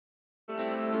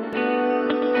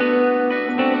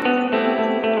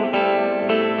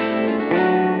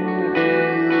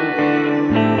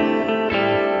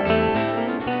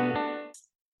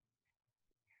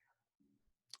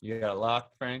You got it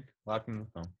locked, Frank? Locking the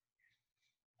phone.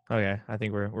 Okay, I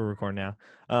think we're recording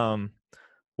now.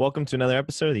 Welcome to another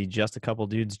episode of the Just a Couple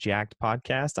Dudes Jacked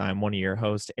podcast. I'm one of your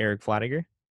hosts, Eric Flatiger.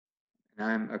 And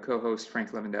I'm a co-host,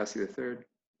 Frank Lewandowski III.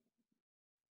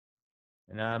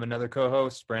 And I'm another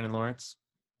co-host, Brandon Lawrence.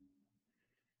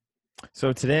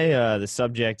 So today, the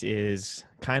subject is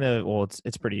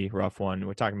it's a pretty rough one.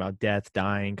 We're talking about death,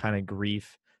 dying, kind of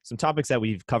grief, some topics that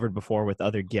we've covered before with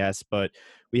other guests, but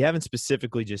we haven't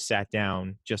specifically just sat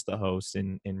down, just the host,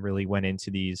 and really went into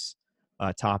these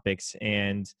topics.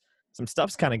 And some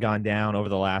stuff's kind of gone down over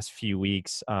the last few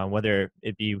weeks, whether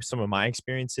it be some of my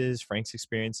experiences, Frank's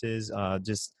experiences,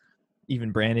 just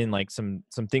even Brandon, like some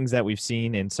things that we've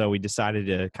seen. And so we decided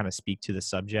to kind of speak to the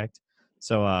subject.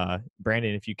 So,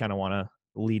 Brandon, if you kind of want to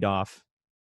lead off.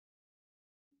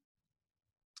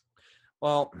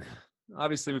 Well,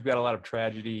 obviously we've got a lot of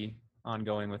tragedy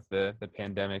ongoing with the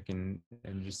pandemic and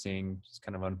just seeing just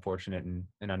kind of unfortunate and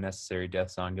unnecessary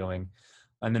deaths ongoing.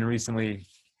 And then recently,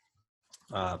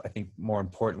 I think more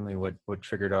importantly, what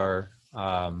triggered our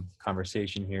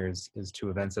conversation here is two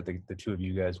events that the two of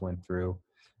you guys went through.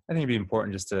 I think it'd be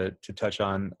important just to touch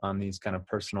on these kind of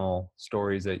personal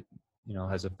stories that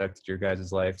has affected your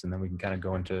guys' lives, and then we can kind of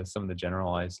go into some of the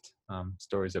generalized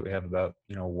stories that we have about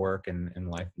work and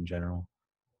life in general.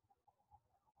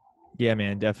 Yeah,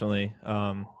 man, definitely.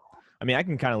 I mean, I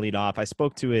can kind of lead off. I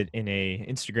spoke to it in a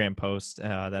Instagram post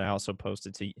that I also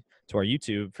posted to our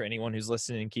YouTube for anyone who's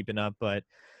listening and keeping up. But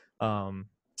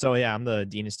so yeah, I'm the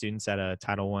dean of students at a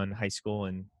Title I high school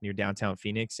near downtown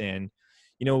Phoenix, and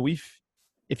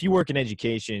if you work in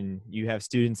education, you have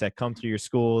students that come through your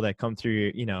school, that come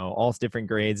through all different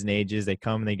grades and ages. They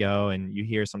come and they go, and you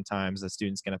hear sometimes the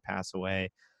student's going to pass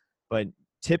away, but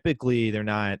typically they're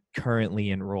not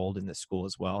currently enrolled in the school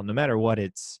as well. No matter what,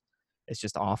 it's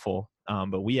just awful.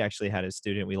 But we actually had a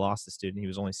student. We lost a student. He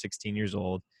was only 16 years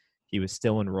old. He was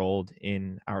still enrolled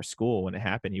in our school when it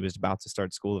happened. He was about to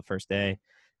start school the first day,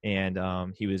 and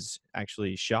he was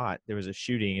actually shot. There was a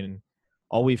shooting, and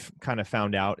all we've kind of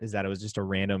found out is that it was just a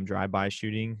random drive-by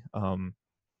shooting. One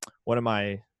of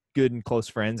my good and close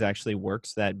friends actually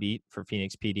works that beat for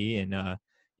Phoenix PD, and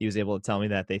he was able to tell me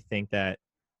that they think that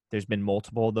there's been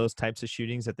multiple of those types of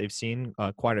shootings that they've seen,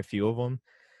 quite a few of them.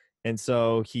 And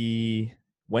so he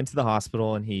went to the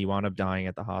hospital and he wound up dying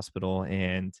at the hospital.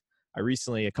 And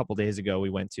a couple days ago, we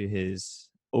went to his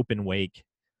open wake.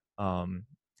 And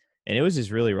it was just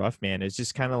really rough, man. It's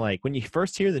just kind of like when you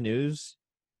first hear the news,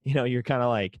 you're kind of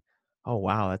like, oh,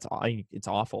 wow, it's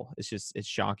awful. It's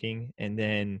shocking.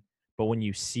 But when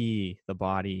you see the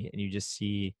body and you just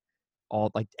see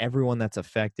everyone that's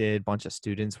affected, bunch of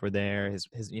students were there.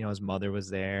 His mother was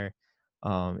there.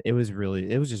 It was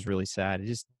just really sad. It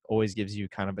just always gives you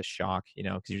kind of a shock,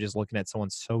 because you're just looking at someone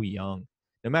so young.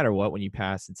 No matter what, when you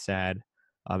pass, it's sad.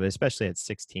 But especially at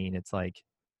 16, it's like,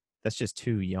 that's just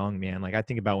too young, man. Like I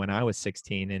think about when I was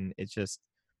 16 and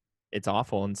it's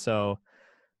awful. And so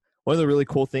one of the really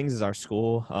cool things is our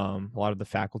school, a lot of the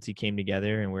faculty came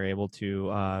together and we were able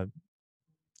to,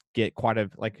 get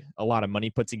a lot of money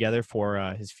put together for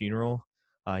his funeral.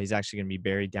 He's actually going to be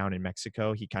buried down in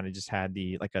Mexico. He kind of just had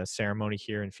a ceremony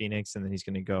here in Phoenix, and then he's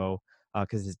going to go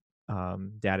because his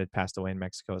dad had passed away in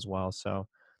Mexico as well. So,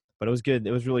 but it was good.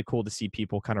 It was really cool to see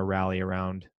people kind of rally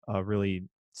around a really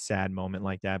sad moment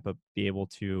like that, but be able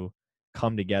to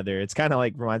come together. It's kind of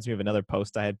like reminds me of another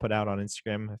post I had put out on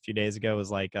Instagram a few days ago. It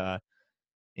was like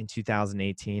in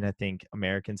 2018, I think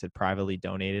Americans had privately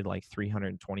donated like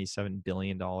 $327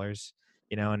 billion,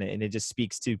 and it just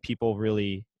speaks to people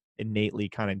really innately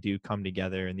kind of do come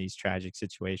together in these tragic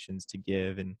situations to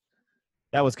give. And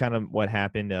that was kind of what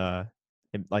happened,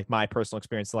 like my personal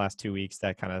experience the last 2 weeks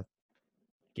that kind of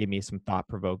gave me some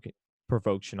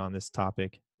provocation on this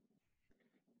topic.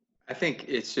 I think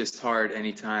it's just hard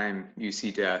anytime you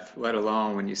see death, let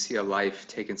alone when you see a life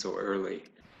taken so early,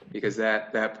 because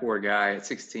that poor guy at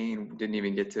 16 didn't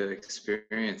even get to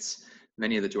experience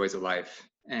many of the joys of life.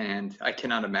 And I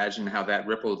cannot imagine how that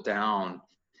rippled down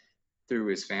through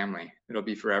his family. It'll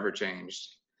be forever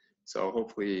changed. So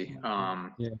hopefully, I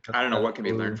don't know what can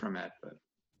be learned from it, but.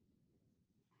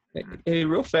 Hey,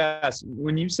 real fast,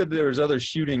 when you said there was other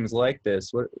shootings like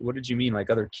this, what did you mean? Like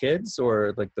other kids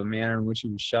or like the manner in which he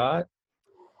was shot?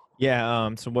 Yeah.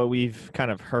 So what we've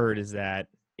kind of heard is that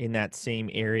in that same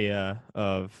area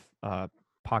of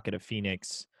pocket of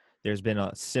Phoenix, there's been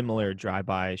a similar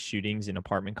drive-by shootings in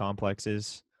apartment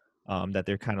complexes that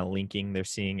they're kind of linking. They're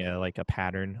seeing a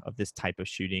pattern of this type of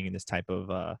shooting and this type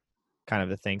of kind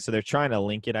of a thing. So they're trying to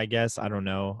link it, I guess. I don't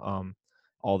know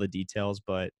all the details,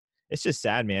 but it's just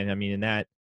sad, man. I mean, in that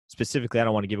specifically, I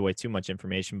don't want to give away too much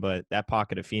information, but that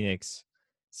pocket of Phoenix,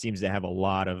 seems to have a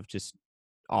lot of just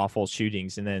awful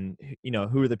shootings. And then,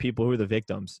 who are the people, who are the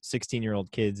victims?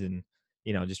 16-year-old kids, and,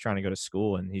 just trying to go to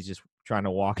school, and he's just trying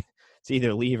to walk to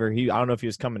either leave or I don't know if he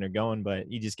was coming or going, but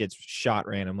he just gets shot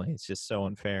randomly. It's just so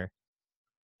unfair.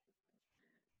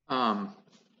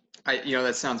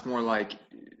 That sounds more like,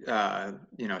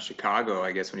 Chicago,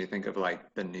 I guess, when you think of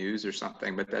like the news or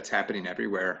something, but that's happening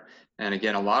everywhere. And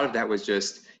again, a lot of that was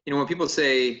just, when people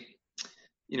say,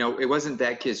 it wasn't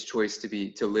that kid's choice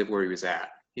to live where he was at.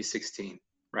 He's 16,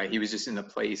 right? He was just in the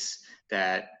place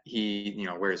that he,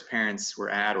 where his parents were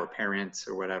at, or parents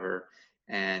or whatever.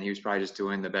 And he was probably just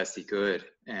doing the best he could.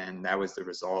 And that was the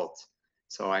result.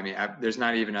 So, I mean, there's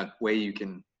not even a way you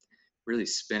can really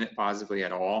spin it positively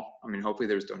at all. I mean, hopefully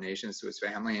there's donations to his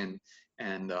family and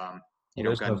gun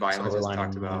violence is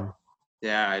talked about.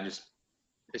 Yeah,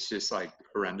 it's just like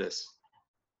horrendous.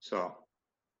 So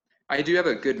I do have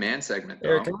a good man segment though.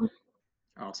 Eric,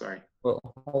 oh, sorry. Well,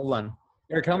 hold on.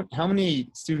 Eric, how many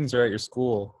students are at your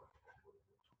school?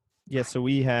 Yeah, so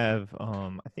we have,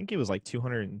 I think it was like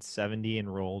 270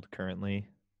 enrolled currently.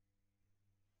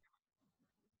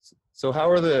 So how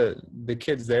are the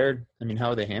kids there? I mean,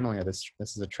 how are they handling it? This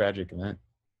is a tragic event.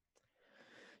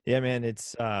 Yeah, man,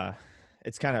 it's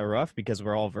kind of rough because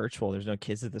we're all virtual. There's no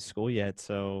kids at the school yet,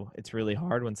 so it's really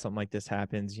hard when something like this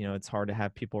happens. It's hard to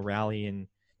have people rally, and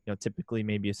typically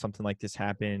maybe if something like this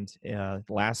happened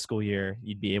last school year,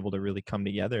 you'd be able to really come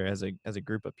together as a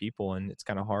group of people, and it's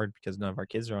kind of hard because none of our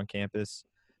kids are on campus.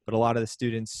 But a lot of the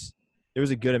students, there was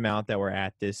a good amount that were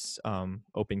at this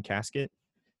open casket,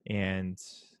 and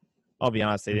I'll be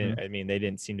honest, they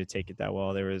didn't seem to take it that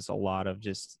well. There was a lot of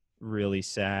just really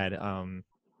sad.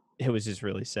 It was just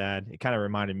really sad. It kind of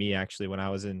reminded me, actually, when I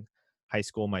was in high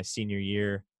school, my senior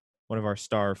year, one of our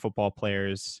star football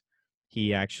players,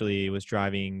 he actually was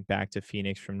driving back to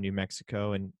Phoenix from New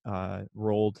Mexico and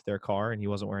rolled their car, and he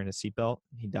wasn't wearing a seatbelt.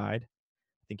 He died.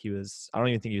 I don't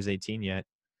even think he was 18 yet.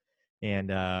 And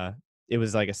it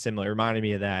was like it reminded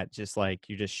me of that. Just like,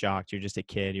 you're just shocked. You're just a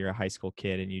kid. You're a high school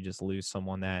kid, and you just lose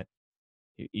someone that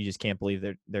you just can't believe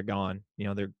they're gone.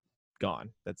 They're gone.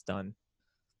 That's done.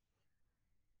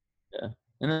 Yeah.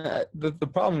 And the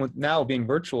problem with now being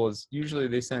virtual is usually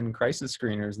they send crisis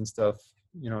screeners and stuff,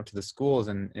 to the schools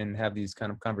and have these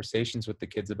kind of conversations with the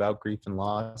kids about grief and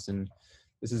loss. And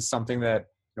this is something that,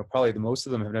 probably the most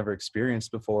of them have never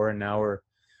experienced before. And now we're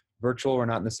virtual. We're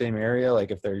not in the same area.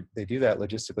 Like, if they do that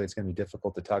logistically, it's going to be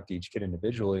difficult to talk to each kid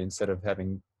individually instead of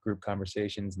having group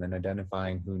conversations and then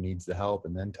identifying who needs the help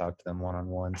and then talk to them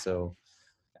one-on-one. So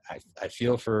I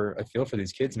feel for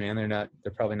these kids, man.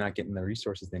 They're probably not getting the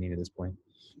resources they need at this point.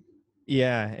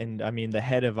 Yeah. And I mean, the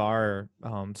head of our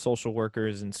social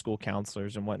workers and school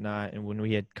counselors and whatnot, and when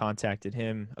we had contacted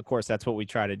him, of course, that's what we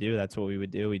try to do. That's what we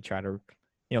would do. We'd try to,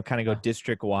 kind of go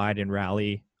district wide and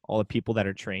rally all the people that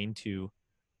are trained to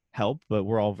help, but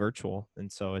we're all virtual.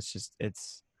 And so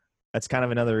that's kind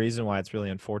of another reason why it's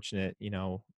really unfortunate,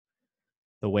 the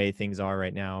way things are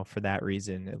right now, for that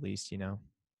reason, at least.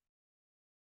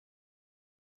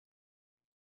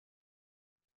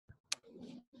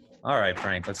 All right,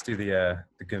 Frank, let's do the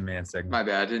good man segment. My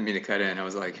bad. I didn't mean to cut in. I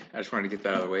was like, I just wanted to get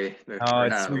that out of the way.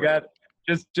 Got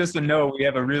just a note. We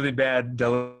have a really bad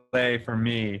delay for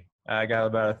me. I got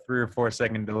about a 3 or 4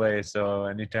 second delay. So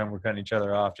anytime we're cutting each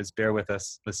other off, just bear with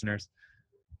us, listeners.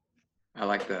 I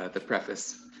like the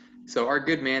preface. So our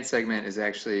good man segment is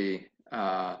actually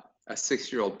a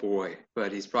 6-year-old boy,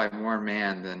 but he's probably more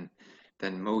man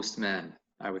than most men,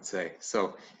 I would say.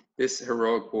 So this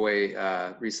heroic boy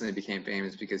recently became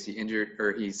famous because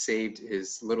he saved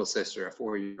his little sister, a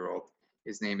 4-year-old.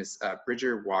 His name is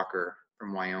Bridger Walker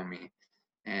from Wyoming,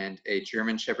 and a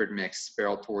German Shepherd mix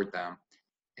barreled toward them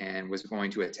and was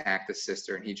going to attack the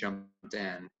sister, and he jumped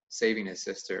in, saving his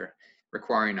sister,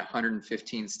 requiring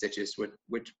 115 stitches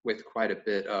with quite a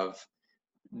bit of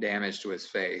damage to his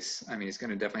face. I mean, he's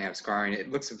going to definitely have scarring.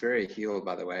 It looks very healed,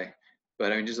 by the way.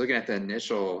 But I mean, just looking at the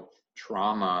initial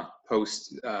trauma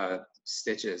post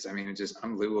stitches, I mean, it's just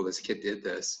unbelievable this kid did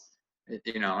this,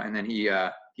 and then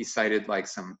he cited like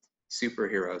some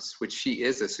superheroes, which she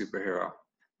is a superhero,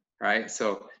 right?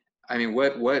 So, I mean,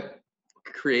 what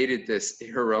created this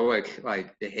heroic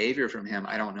like behavior from him?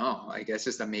 I don't know. Like, it's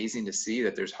just amazing to see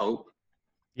that there's hope.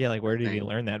 Yeah, like, where did he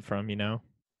learn that from,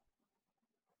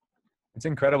 It's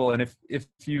incredible. And if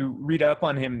you read up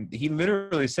on him, he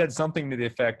literally said something to the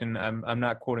effect, and I'm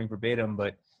not quoting verbatim,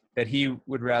 but that he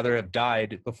would rather have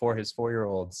died before his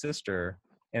 4-year-old sister.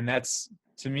 And that's,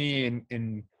 to me,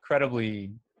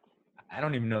 incredibly, I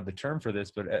don't even know the term for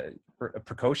this, but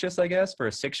precocious, I guess, for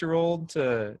a 6-year-old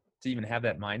to even have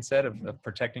that mindset of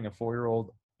protecting a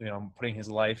 4-year-old, putting his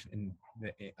life in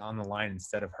on the line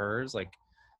instead of hers. Like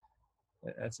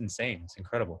that's insane. It's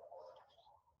incredible.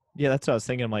 Yeah, that's what I was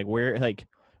thinking. I'm like,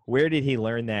 where did he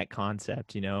learn that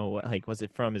concept? You know, like, was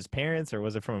it from his parents or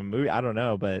was it from a movie? I don't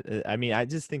know, but I mean, I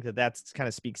just think that that's kind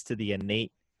of speaks to the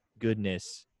innate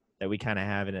goodness that we kind of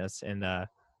have in us, and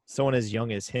someone as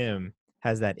young as him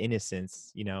has that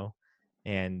innocence, you know,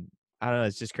 and I don't know,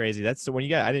 it's just crazy. That's the when you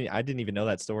got. I didn't even know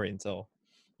that story until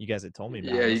you guys had told me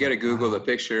about it. Yeah, I you was got to like, Google the wow.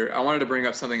 picture. I wanted to bring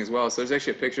up something as well. So there's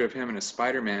actually a picture of him in a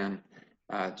Spider-Man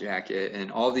jacket,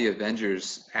 and all the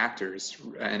Avengers actors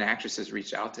and actresses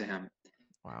reached out to him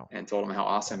Wow. and told him how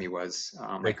awesome he was,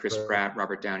 like Great Chris story. Pratt,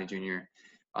 Robert Downey Jr.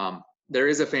 There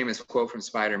is a famous quote from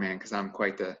Spider-Man, because I'm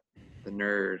quite the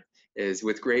nerd, is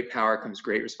with great power comes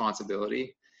great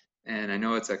responsibility. And I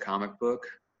know it's a comic book,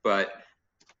 but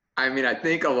I mean, I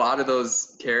think a lot of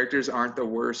those characters aren't the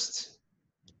worst,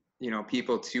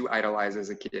 people to idolize as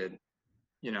a kid.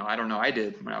 I don't know. I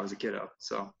did when I was a kiddo,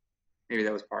 so maybe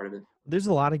that was part of it. There's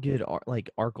a lot of good like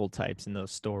archetypes in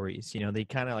those stories. You know, they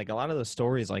kind of like a lot of those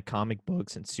stories, like comic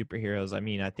books and superheroes. I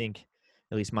mean, I think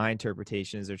at least my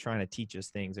interpretation is they're trying to teach us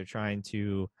things. They're trying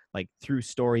to like through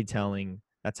storytelling.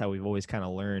 That's how we've always kind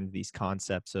of learned these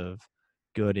concepts of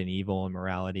good and evil and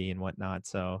morality and whatnot.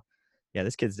 So, yeah,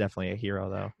 this kid's definitely a hero,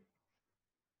 though.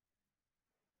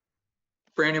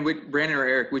 Brandon or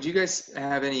Eric, would you guys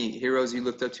have any heroes you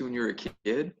looked up to when you were a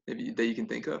kid, maybe that you can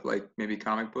think of, like maybe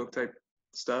comic book type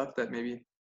stuff that maybe?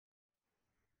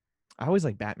 I always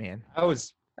like Batman. I mean,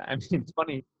 it's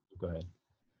funny. Go ahead.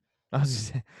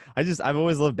 I've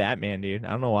always loved Batman, dude.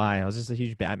 I don't know why. I was just a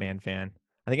huge Batman fan.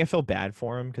 I think I felt bad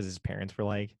for him because his parents were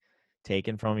like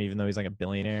taken from him, even though he's like a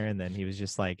billionaire, and then he was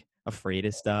just like afraid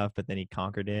of stuff, but then he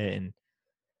conquered it. And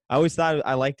I always thought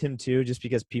I liked him too, just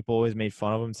because people always made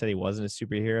fun of him, said he wasn't a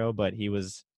superhero, but he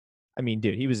was. I mean,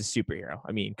 dude, he was a superhero.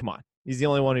 I mean, come on, he's the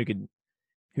only one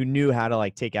who knew how to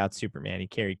like take out Superman. He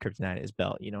carried kryptonite at his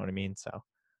belt. You know what I mean? So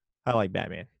I like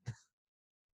Batman.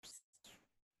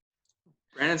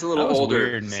 Brandon's a That little was older,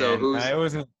 weird, so man. I who's?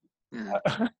 wasn't. Yeah.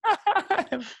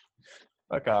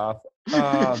 Fuck off.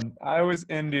 I was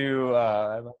into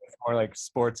more like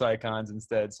sports icons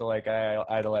instead. So like I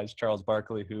idolized Charles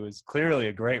Barkley, who is clearly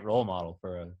a great role model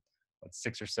for a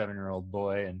 6 or 7-year-old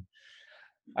boy. And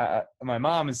my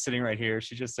mom is sitting right here.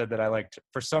 She just said that I liked,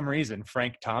 for some reason,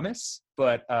 Frank Thomas,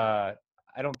 but I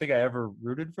don't think I ever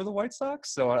rooted for the White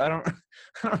Sox. So I don't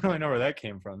I don't really know where that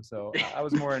came from. So I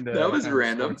was more into That was kind of the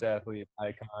random. sports athlete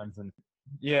icons, and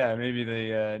yeah, maybe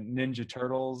the Ninja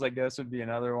Turtles, I guess, would be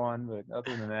another one. But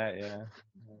other than that, yeah,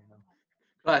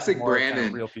 Classic more kind of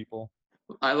Brandon. real people.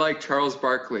 I like Charles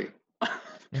Barkley,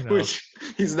 You know, which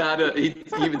he's not a. He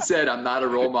even said, "I'm not a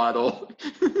role model."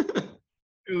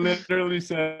 He literally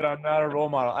said, "I'm not a role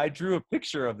model." I drew a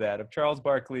picture of that, of Charles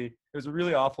Barkley. It was a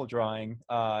really awful drawing,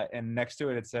 and next to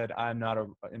it, it said, "I'm not a,"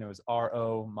 and it was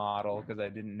RO model, because I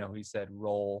didn't know he said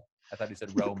role. I thought he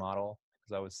said row model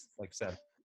because I was like 7.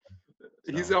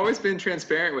 He's So always been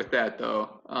transparent with that,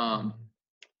 though. My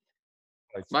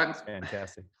it's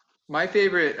fantastic. my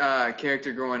favorite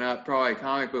character growing up, probably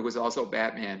comic book, was also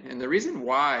Batman, and the reason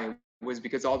why was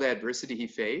because all the adversity he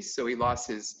faced. So he lost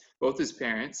both his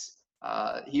parents.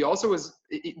 He also was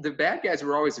the bad guys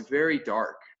were always very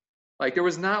dark. Like there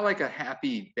was not like a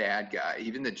happy bad guy.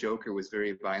 Even the Joker was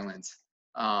very violent.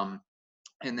 Um,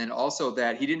 and then also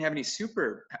that he didn't have any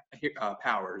super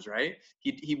powers, right?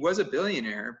 He was a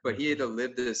billionaire, but he had to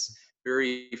live this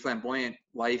very flamboyant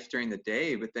life during the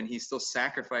day, but then he still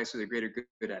sacrificed for the greater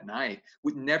good at night,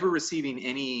 with never receiving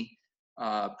any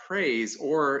praise,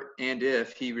 and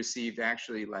if he received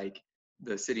actually like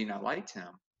the city not liked him.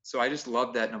 So I just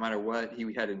love that no matter what,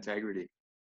 he had integrity.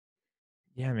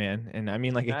 yeah, man. And I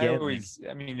mean, like again, like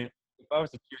I mean, if I was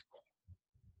to choose,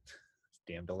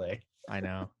 damn delay. I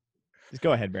know. Just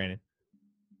go ahead, Brandon.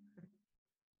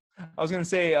 I was gonna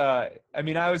say, I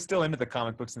mean, I was still into the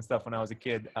comic books and stuff when I was a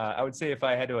kid. I would say if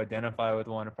I had to identify with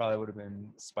one, it probably would have been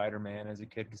Spider-Man as a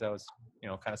kid, because I was,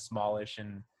 kind of smallish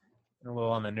and a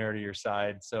little on the nerdier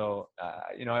side. So,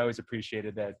 I always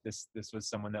appreciated that this was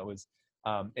someone that was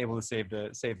able to save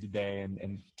the day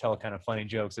and tell kind of funny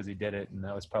jokes as he did it, and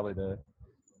that was probably the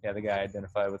guy I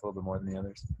identified with a little bit more than the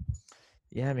others.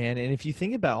 Yeah, man. And if you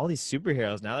think about all these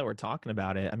superheroes, now that we're talking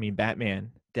about it, I mean,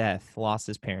 Batman, death, lost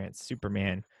his parents.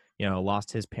 Superman,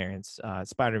 lost his parents.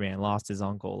 Spider-Man lost his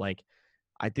uncle. Like,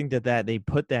 I think that they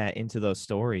put that into those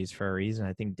stories for a reason.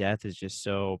 I think death is just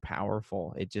so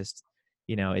powerful. It just,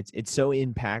 it's so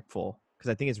impactful, because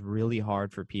I think it's really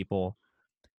hard for people,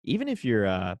 even if you're,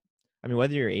 I mean,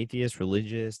 whether you're atheist,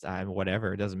 religious,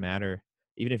 whatever, it doesn't matter.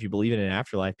 Even if you believe in an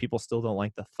afterlife, people still don't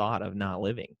like the thought of not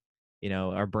living. You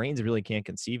know, our brains really can't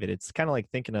conceive it. It's kind of like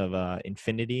thinking of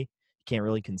infinity. You can't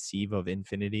really conceive of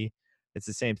infinity. It's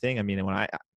the same thing. I mean,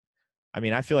 I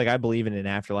mean, I feel like I believe in an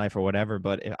afterlife or whatever,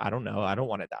 but I don't know. I don't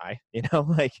want to die, you know,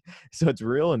 like, so it's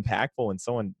real impactful when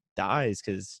someone dies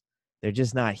because they're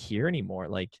just not here anymore.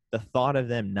 Like the thought of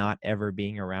them not ever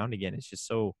being around again is just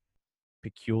so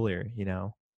peculiar, you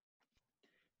know?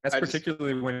 That's I just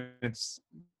particularly when it's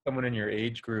someone in your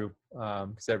age group,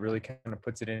 because that really kind of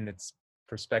puts it in its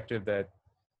perspective that,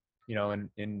 you know,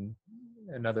 in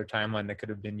another timeline that could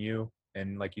have been you.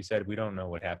 And like you said, we don't know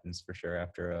what happens for sure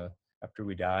after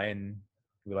we die, and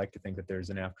we like to think that there's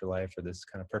an afterlife or this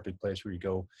kind of perfect place where you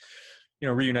go, you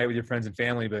know, reunite with your friends and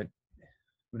family, but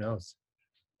who knows?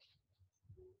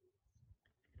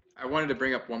 I wanted to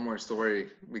bring up one more story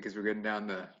because we're getting down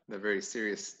the very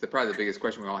serious, probably the biggest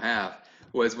question we all have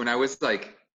was when I was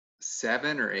like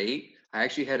 7 or 8, I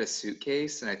actually had a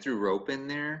suitcase and I threw rope in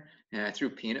there and I threw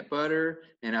peanut butter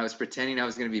and I was pretending I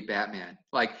was going to be Batman.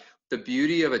 Like the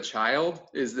beauty of a child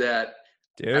is that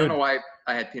I don't know Dude, why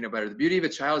I had peanut butter. The beauty of a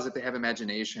child is that they have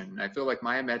imagination. And I feel like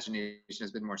my imagination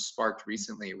has been more sparked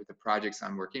recently with the projects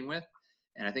I'm working with.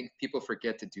 And I think people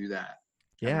forget to do that.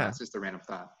 I don't know. yeah. It's just a random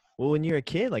thought. Well, when you're a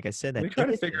kid, like I said, Can that we try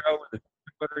to figure innocence, out where the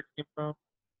peanut butter came from?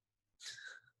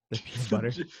 the peanut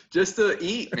butter. Just to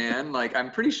eat, man. Like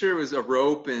I'm pretty sure it was a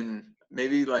rope and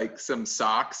maybe like some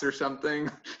socks or something.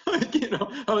 Like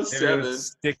I was Maybe it 7. was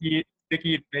sticky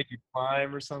to make you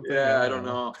climb or something. Yeah, I I don't don't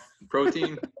know. know.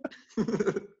 Protein.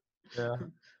 Yeah.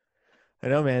 I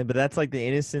know, man, but that's like the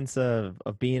innocence of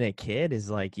being a kid is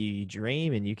like you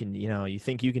dream and you can, you know, you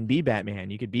think you can be Batman,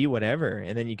 you could be whatever,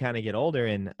 and then you kind of get older.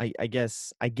 And I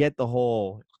guess I get the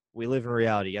whole we live in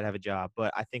reality, you gotta have a job,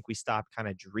 but I think we stop kind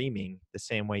of dreaming the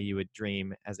same way you would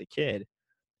dream as a kid,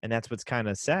 and that's what's kind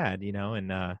of sad, you know.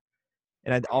 And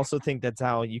I also think that's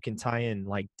how you can tie in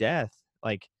like death,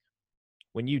 like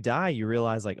when you die, you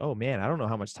realize like, oh man, I don't know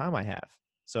how much time I have.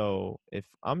 So if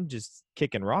I'm just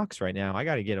kicking rocks right now, I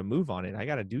got to get a move on it. I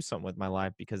got to do something with my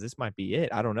life because this might be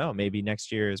it. I don't know. Maybe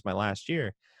next year is my last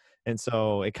year. And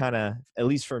so it kind of, at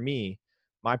least for me,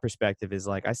 my perspective is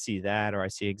like I see that or I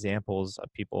see examples of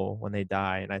people when they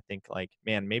die. And I think like,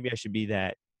 man, maybe I should be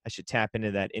that. I should tap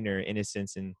into that inner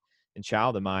innocence and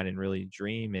child of mine and really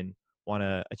dream and want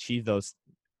to achieve those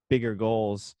bigger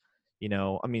goals. You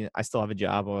know, I mean, I still have a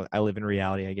job. I live in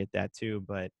reality. I get that too.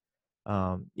 But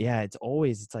yeah, it's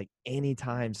like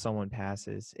anytime someone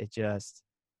passes,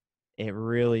 it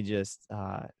really just,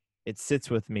 it sits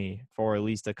with me for at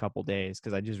least a couple days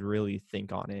because I just really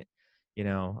think on it, you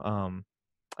know.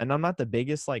 And I'm not the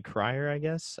biggest like crier, I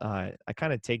guess. I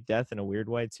kind of take death in a weird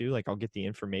way too. Like I'll get the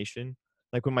information.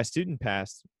 Like when my student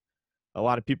passed, a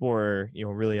lot of people were, you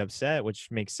know, really upset, which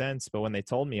makes sense. But when they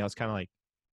told me, I was kind of like,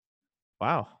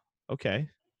 wow, okay.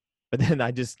 But then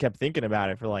I just kept thinking about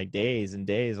it for like days and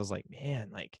days. I was like, man,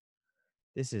 like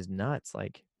this is nuts.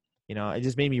 Like, you know, it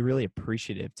just made me really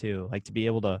appreciative too. Like to be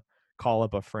able to call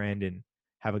up a friend and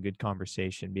have a good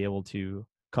conversation, be able to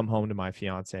come home to my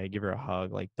fiance, give her a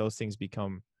hug. Like those things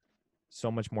become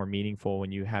so much more meaningful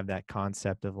when you have that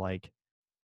concept of like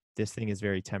this thing is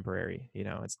very temporary. You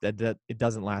know, it's that it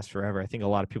doesn't last forever. I think a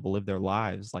lot of people live their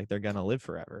lives like they're gonna live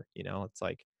forever. You know, it's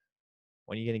like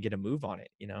when are you gonna get a move on it?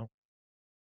 You know?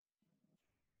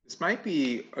 This might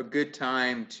be a good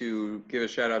time to give a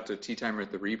shout out to Tea Time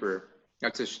with the Reaper.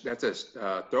 That's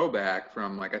a throwback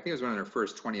from like I think it was one of their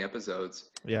first 20 episodes,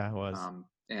 Yeah, it was.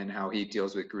 and how he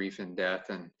deals with grief and death.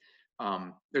 And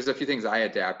there's a few things I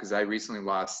adapt because I recently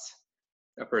lost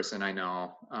a person I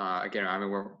know. Again, I mean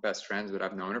we're best friends, but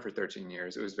I've known her for 13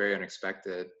 years. It was very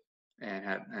unexpected,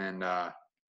 and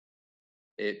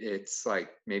it's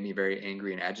like made me very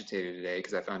angry and agitated today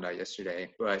because I found out yesterday.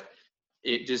 But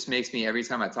it just makes me every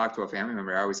time I talk to a family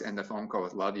member, I always end the phone call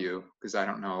with "love you" because I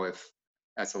don't know if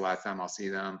that's the last time I'll see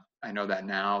them. I know that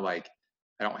now, like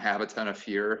I don't have a ton of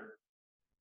fear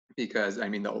because I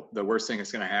mean the worst thing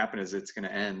that's going to happen is it's going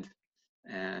to end.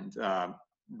 And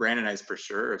Brandon and I for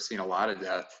sure have seen a lot of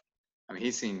death. I mean,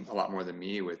 he's seen a lot more than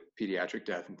me with pediatric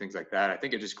death and things like that. I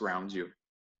think it just grounds you.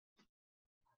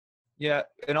 Yeah,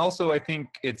 and also I think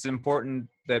it's important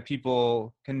that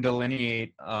people can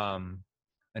delineate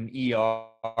an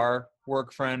ER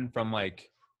work friend from like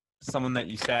someone that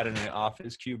you sat in an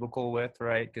office cubicle with,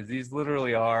 right? Because these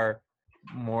literally are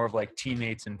more of like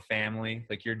teammates and family.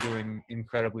 Like you're doing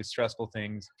incredibly stressful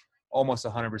things almost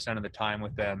 100% of the time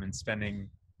with them and spending,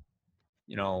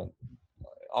 you know,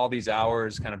 all these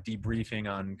hours kind of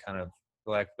debriefing on kind of,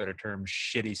 for lack of a better term,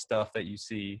 shitty stuff that you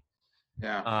see.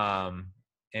 Yeah.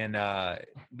 and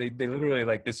they literally,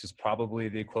 like, this is probably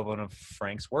the equivalent of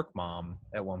Frank's work mom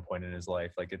at one point in his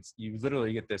life. Like, it's, you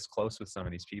literally get this close with some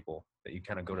of these people that you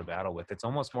kind of go to battle with. It's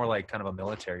almost more like kind of a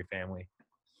military family.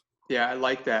 Yeah, I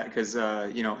like that because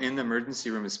you know, in the emergency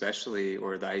room especially,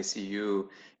 or the ICU,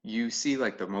 you see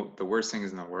like the worst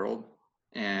things in the world,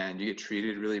 and you get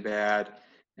treated really bad,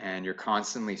 and you're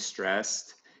constantly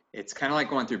stressed. It's kind of like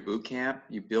going through boot camp.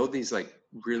 You build these like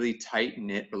really tight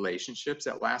knit relationships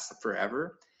that last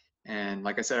forever. And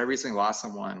like I said, I recently lost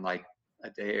someone like a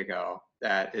day ago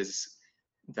that is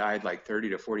died like 30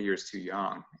 to 40 years too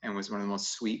young, and was one of the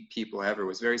most sweet people ever.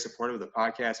 Was very supportive of the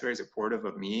podcast, very supportive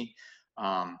of me.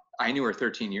 I knew her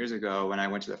 13 years ago when I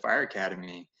went to the fire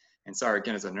academy and saw her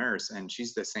again as a nurse, and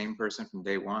she's the same person from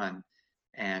day one.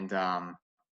 And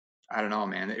I don't know,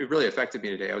 man, it really affected me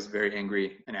today. I was very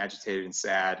angry and agitated and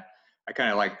sad. I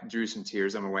kind of like drew some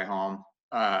tears on my way home.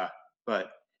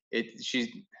 But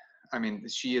I mean,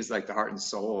 she is like the heart and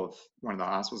soul of one of the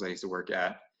hospitals I used to work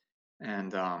at.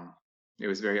 And it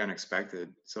was very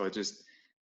unexpected. So it just,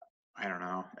 I don't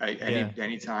know, Yeah.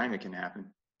 any time it can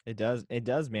happen. It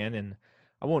does, man. And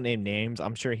I won't name names.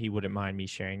 I'm sure he wouldn't mind me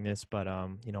sharing this, but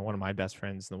you know, one of my best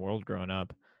friends in the world growing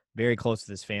up, very close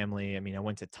to this family. I mean, I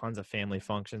went to tons of family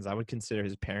functions. I would consider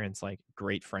his parents like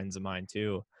great friends of mine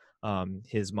too.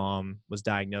 His mom was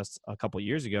diagnosed a couple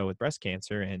years ago with breast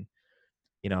cancer, and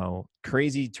you know,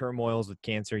 crazy turmoils with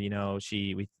cancer. You know,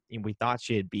 we thought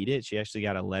she had beat it. She actually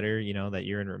got a letter, you know, that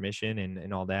you're in remission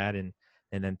and all that, and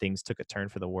then things took a turn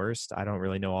for the worst. I don't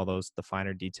really know all the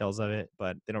finer details of it,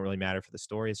 but they don't really matter for the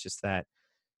story. It's just that,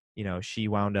 you know, she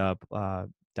wound up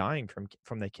dying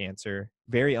from the cancer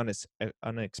very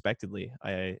unexpectedly.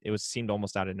 It was seemed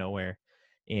almost out of nowhere,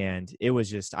 and it was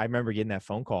just, I remember getting that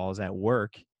phone call. I was at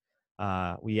work.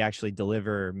 We actually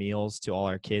deliver meals to all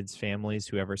our kids' families,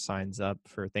 whoever signs up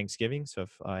for Thanksgiving. So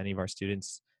if any of our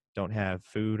students don't have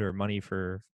food or money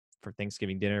for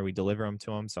Thanksgiving dinner, we deliver them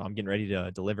to them. So I'm getting ready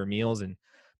to deliver meals, and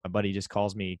my buddy just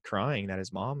calls me crying that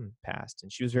his mom passed,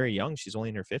 and she was very young. She's only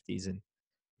in her 50s, and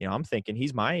you know, I'm thinking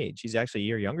he's my age. He's actually a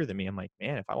year younger than me. I'm like,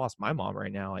 man, if I lost my mom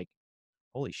right now, like,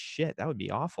 holy shit, that would be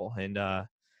awful. And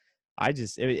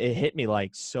it hit me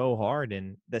like so hard.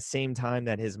 And the same time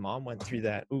that his mom went through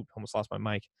that, oop, almost lost my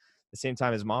mic. The same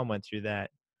time his mom went through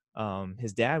that,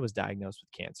 his dad was diagnosed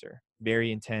with cancer,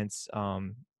 very intense,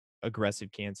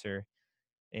 aggressive cancer.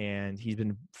 And he's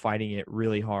been fighting it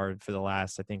really hard for the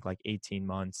last, I think, like 18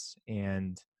 months.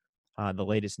 And the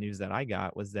latest news that I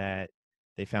got was that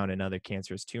they found another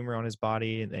cancerous tumor on his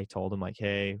body. And they told him, like,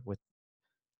 hey, with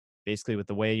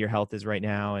the way your health is right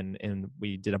now, and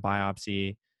we did a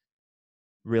biopsy,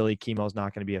 really chemo is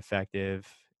not going to be effective.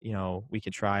 You know, we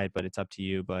could try it, but it's up to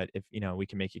you. But if, you know, we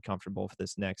can make you comfortable for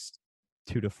this next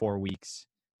 2 to 4 weeks,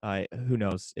 who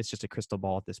knows? It's just a crystal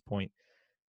ball at this point.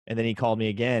 And then he called me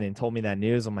again and told me that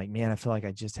news. I'm like, man, I feel like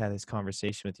I just had this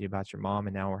conversation with you about your mom,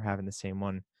 and now we're having the same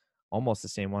one, almost the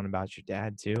same one about your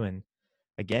dad too. And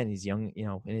again, he's young, you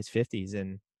know, in his 50s,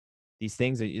 and these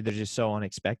things they're just so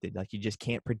unexpected. Like, you just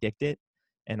can't predict it.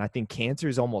 And I think cancer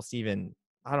is almost even,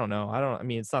 I don't know. I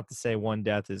mean, it's not to say one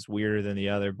death is weirder than the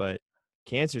other, but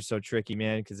cancer is so tricky,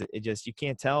 man, because it just, you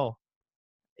can't tell,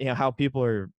 you know, how people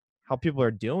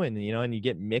are doing, you know, and you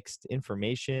get mixed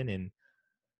information. And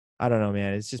I don't know,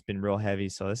 man, it's just been real heavy.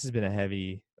 So this has been a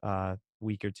heavy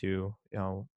week or two, you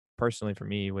know, personally for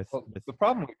me Well, with the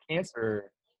problem with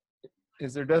cancer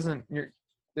is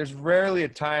there's rarely a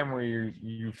time where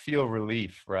you feel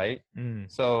relief, right? mm,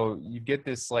 So you get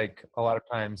this, like, a lot of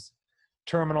times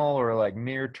terminal or like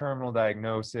near terminal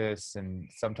diagnosis, and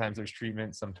sometimes there's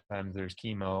treatment, sometimes there's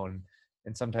chemo,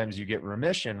 and sometimes you get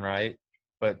remission, right?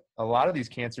 But a lot of these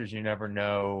cancers, you never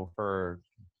know for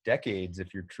decades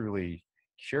if you're truly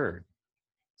cured.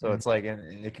 So mm, it's like,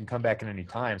 and it can come back at any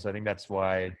time. So I think that's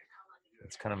why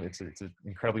it's an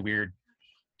incredibly weird,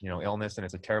 you know, illness, and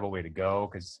it's a terrible way to go,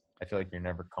 because I feel like you're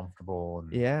never comfortable.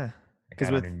 And yeah, like, because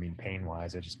I don't with even mean pain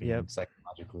wise, I just yep. mean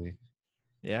psychologically.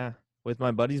 Yeah. With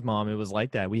my buddy's mom, it was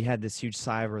like that. We had this huge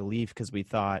sigh of relief because we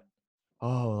thought,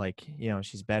 oh, like, you know,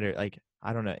 she's better. Like,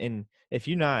 I don't know. And if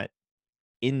you're not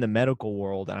in the medical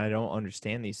world and I don't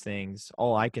understand these things,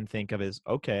 all I can think of is,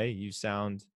 okay,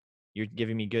 you're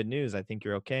giving me good news. I think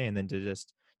you're okay. And then to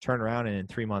just turn around and then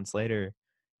 3 months later,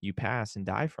 you pass and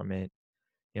die from it.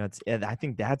 You know, I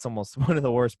think that's almost one of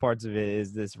the worst parts of it,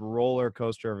 is this roller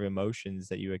coaster of emotions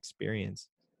that you experience.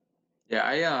 Yeah,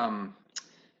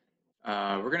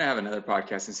 we're gonna have another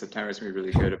podcast in September. It's gonna be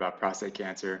really good about prostate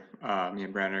cancer. Me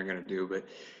and Brandon are gonna do, but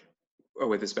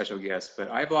with a special guest. But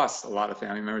I've lost a lot of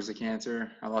family members to cancer.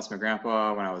 I lost my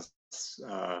grandpa when I was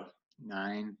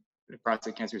 9.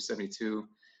 Prostate cancer, 72.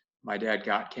 My dad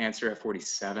got cancer at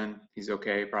 47. He's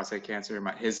okay, prostate cancer.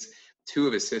 Two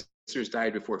of his sisters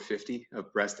died before 50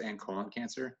 of breast and colon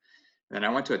cancer. And then I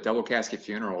went to a double casket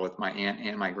funeral with my aunt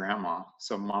and my grandma.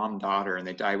 So mom, daughter, and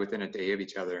they died within a day of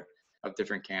each other of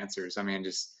different cancers. I mean,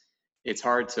 it's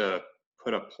hard to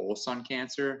put a pulse on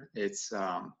cancer. It's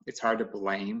hard to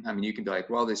blame. I mean, you can be like,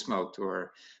 well, they smoked,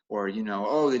 or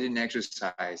oh, they didn't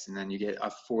exercise, and then you get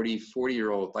a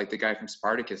 40-year-old like the guy from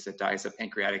Spartacus that dies of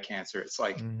pancreatic cancer. It's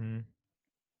like,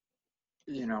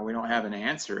 we don't have an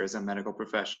answer as a medical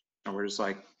professional. We're just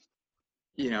like,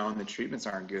 and the treatments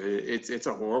aren't good. It's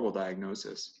a horrible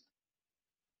diagnosis.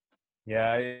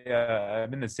 Yeah,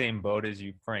 I'm in the same boat as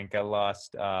you, Frank. I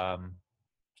lost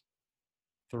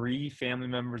 3 family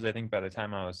members, I think, by the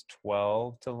time I was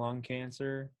 12 to lung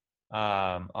cancer.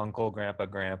 Uncle,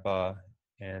 grandpa,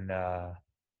 and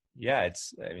yeah,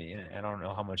 I mean, I don't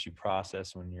know how much you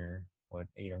process when you're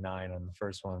 8 or 9 on the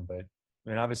first one, but I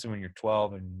mean, obviously when you're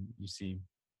 12 and you see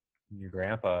your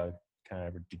grandpa kind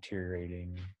of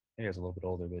deteriorating, maybe I was a little bit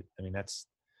older, but I mean, that's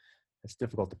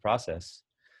difficult to process.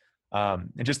 And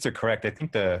just to correct, I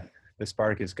think the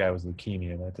Spartacus guy was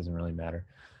leukemia. That doesn't really matter.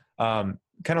 Kind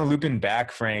of looping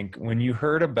back, Frank, when you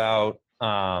heard about,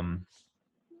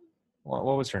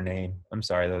 what was her name? I'm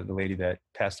sorry, the lady that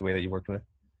passed away that you worked with.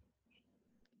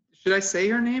 Should I say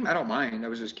her name? I don't mind. I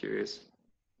was just curious.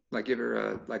 Like, give her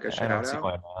a shout out. See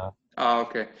why not. Oh,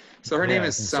 okay. So her name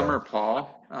is Summer so.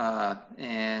 Paul.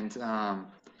 And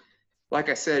like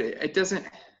I said, it doesn't,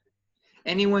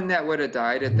 anyone that would have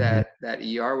died at that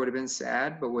ER would have been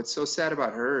sad. But what's so sad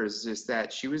about her is just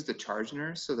that she was the charge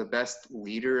nurse, so the best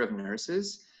leader of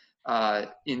nurses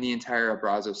in the entire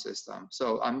Abrazo system.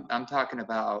 So I'm talking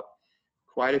about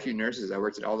quite a few nurses. I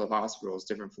worked at all the hospitals,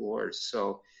 different floors.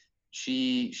 So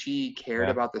she cared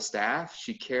about the staff.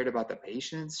 She cared about the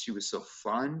patients. She was so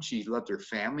fun. She loved her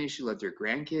family. She loved her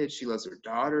grandkids. She loves her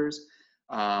daughters.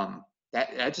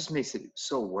 That just makes it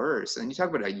so worse. And you talk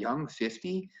about a young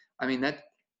 50. I mean,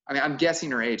 I'm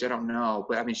guessing her age. I don't know,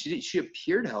 but I mean, she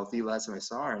appeared healthy last time I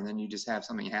saw her, and then you just have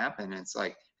something happen. And it's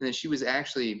like, and then she was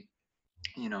actually,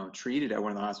 treated at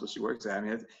one of the hospitals she works at. I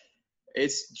mean,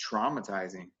 it's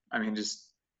traumatizing. I mean,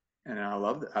 and I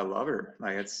love her.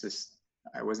 Like, it's just,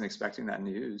 I wasn't expecting that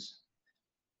news.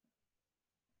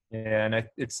 Yeah, and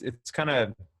it's kind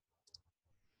of,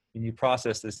 when you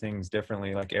process these things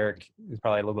differently. Like Eric is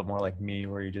probably a little bit more like me,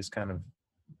 where you just kind of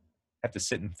have to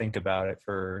sit and think about it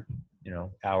for,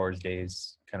 hours,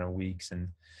 days, kind of weeks. And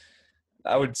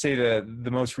I would say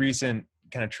the most recent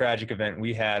kind of tragic event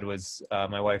we had was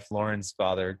my wife Lauren's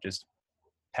father just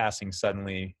passing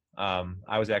suddenly.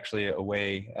 I was actually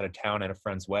away out of town at a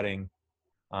friend's wedding.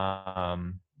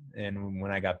 And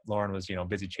when I got, Lauren was,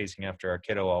 busy chasing after our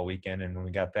kiddo all weekend. And when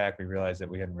we got back, we realized that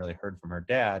we hadn't really heard from her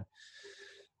dad.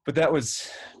 But that was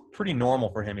pretty normal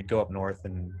for him. He'd go up north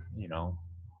and,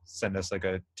 send us like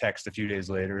a text a few days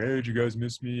later. Hey, did you guys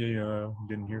miss me?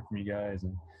 Didn't hear from you guys.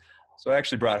 And so I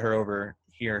actually brought her over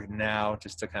here now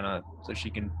just to kind of, so she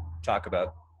can talk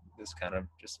about this kind of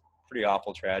just pretty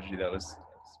awful tragedy that was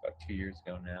about 2 years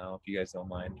ago now. If you guys don't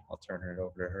mind, I'll turn it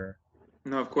over to her.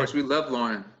 No, of course. We love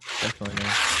Lauren. Definitely.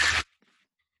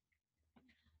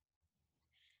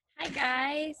 Hi,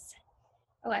 guys.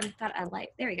 Oh, I thought I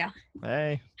liked. There we go.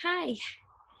 Hey. Hi.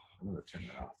 I'm going to turn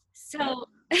it off. So,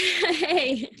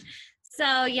 hey.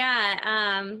 So,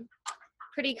 yeah,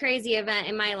 pretty crazy event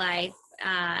in my life.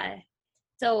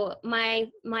 So my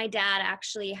dad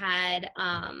actually had,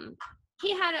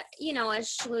 he had, a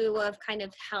slew of kind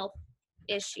of health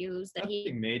issues that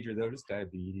Nothing major though, just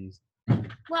diabetes.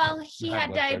 Well, he High had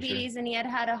blood pressure. diabetes and he had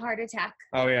had a heart attack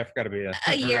Oh yeah, I forgot about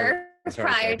that. a year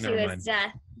Sorry, prior never to mind. his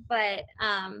death. But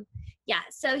yeah,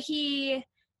 so he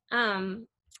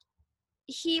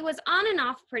was on and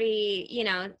off pretty,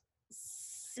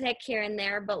 sick here and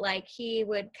there, but like he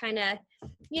would kind of,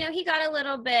 he got a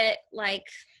little bit like,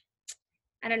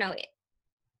 I don't know,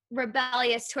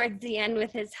 rebellious towards the end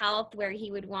with his health, where he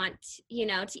would want,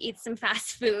 to eat some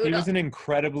fast food. He was an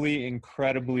incredibly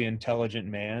intelligent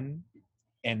man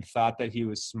and thought that he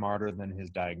was smarter than his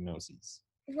diagnoses.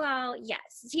 Well,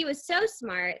 yes, he was so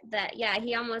smart that, yeah,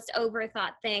 he almost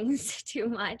overthought things too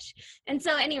much. And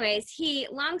so anyways,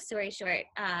 long story short,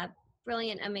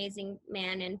 brilliant, amazing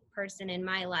man and person in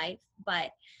my life. But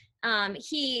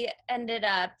he ended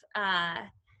up,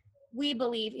 we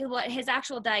believe, what his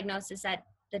actual diagnosis at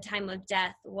the time of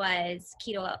death was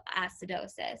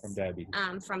ketoacidosis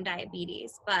From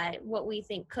diabetes. But what we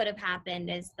think could have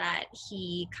happened is that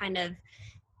he kind of,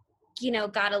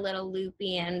 got a little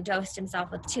loopy and dosed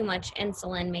himself with too much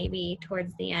insulin maybe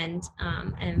towards the end,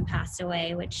 and passed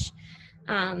away, which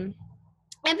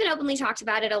I've been openly talked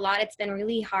about it a lot. It's been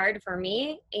really hard for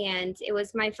me, and it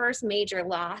was my first major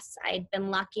loss. I'd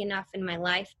been lucky enough in my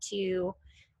life to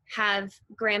have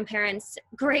grandparents,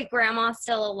 great grandma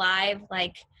still alive,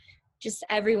 like just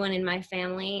everyone in my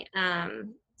family.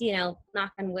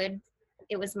 Knock on wood,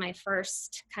 it was my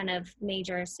first kind of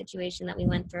major situation that we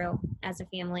went through as a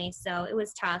family, so it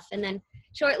was tough. And then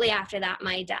shortly after that,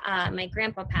 my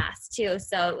grandpa passed too,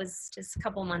 so it was just a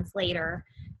couple months later.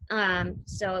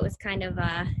 So it was kind of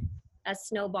a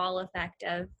snowball effect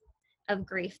of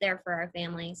grief there for our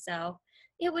family. So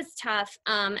it was tough.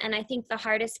 And I think the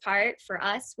hardest part for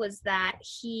us was that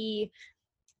he,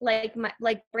 like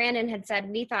Brandon had said,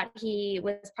 we thought he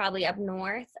was probably up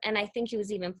north. And I think he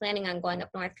was even planning on going up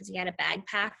north because he had a bag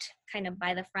packed kind of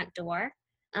by the front door.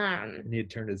 And he had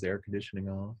turned his air conditioning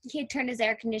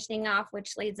off.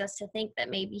 Which leads us to think that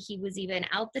maybe he was even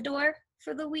out the door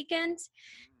for the weekend.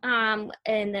 And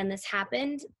then this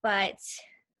happened, but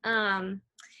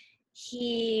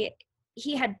he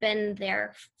had been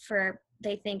there for,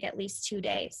 they think, at least 2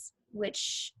 days,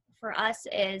 which for us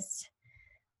is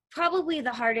probably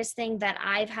the hardest thing that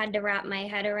I've had to wrap my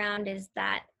head around. Is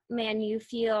that, man, you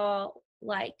feel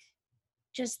like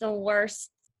just the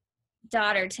worst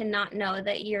daughter to not know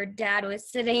that your dad was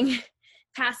sitting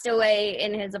passed away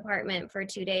in his apartment for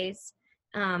 2 days.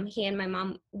 He and my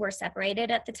mom were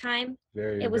separated at the time.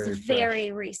 It was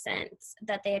very recent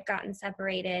that they had gotten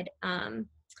separated,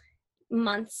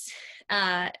 months,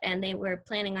 and they were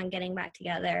planning on getting back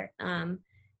together.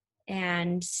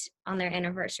 And on their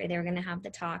anniversary, they were going to have the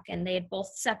talk, and they had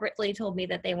both separately told me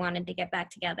that they wanted to get back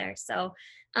together. So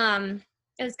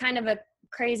it was kind of a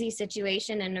crazy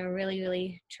situation and a really,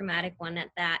 really traumatic one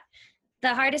at that.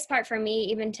 The hardest part for me,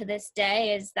 even to this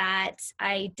day, is that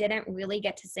I didn't really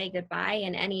get to say goodbye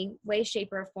in any way, shape,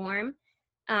 or form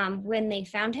when they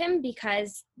found him,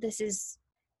 because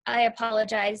I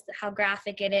apologize how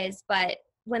graphic it is, but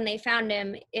when they found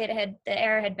him, the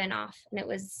air had been off and it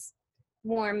was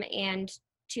warm, and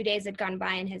 2 days had gone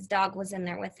by and his dog was in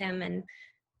there with him, and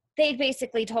they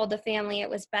basically told the family it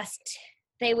was best,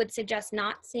 they would suggest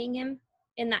not seeing him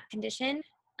in that condition.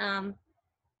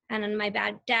 And then my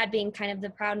dad, being kind of the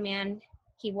proud man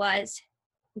he was,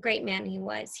 great man he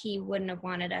was, he wouldn't have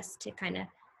wanted us to kind of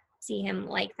see him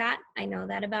like that. I know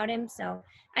that about him. So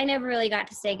I never really got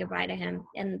to say goodbye to him.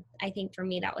 And I think for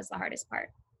me, that was the hardest part.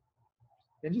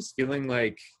 And just feeling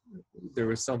like there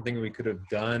was something we could have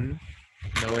done,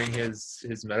 knowing his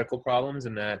medical problems,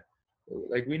 and that,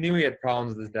 like, we knew he had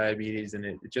problems with his diabetes, and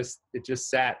it just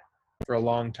sat for a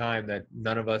long time that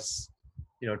none of us,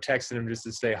 texted him just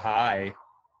to say hi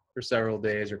for several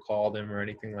days or called him or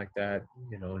anything like that,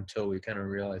 until we kind of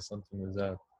realized something was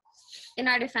up. In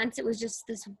our defense, it was just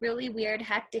this really weird,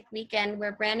 hectic weekend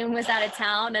where Brandon was out of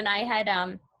town, and I had,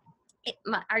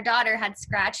 our daughter had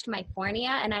scratched my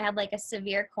cornea, and I had like a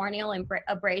severe corneal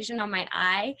abrasion on my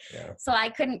eye. Yeah. So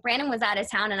Brandon was out of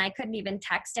town, and I couldn't even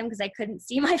text him because I couldn't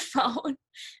see my phone.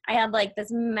 I had like this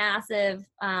massive,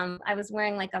 I was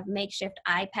wearing like a makeshift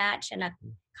eye patch and a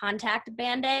contact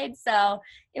Band-Aid. So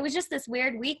it was just this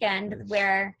weird weekend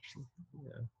where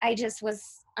I just was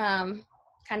kind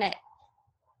of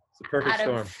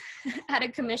out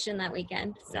of commission that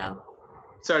weekend. So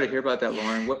sorry to hear about that,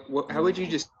 Lauren. How would you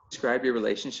just describe your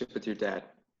relationship with your dad?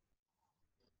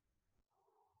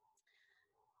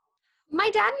 My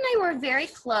dad and I were very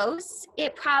close.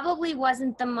 It probably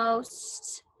wasn't the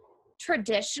most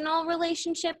traditional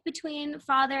relationship between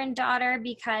father and daughter,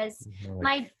 because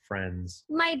friends.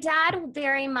 My dad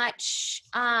very much,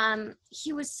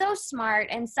 he was so smart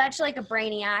and such like a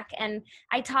brainiac, and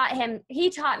he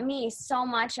taught me so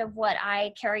much of what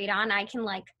I carried on. I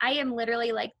am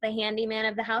literally like the handyman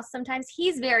of the house sometimes.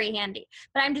 He's very handy,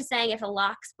 but I'm just saying, if a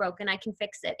lock's broken, I can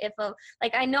fix it.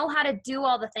 I know how to do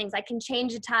all the things. I can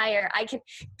change a tire.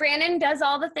 Brandon does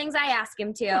all the things I ask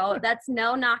him to. That's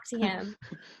no knock to him.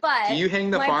 But do you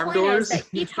hang the farm doors?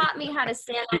 He taught me how to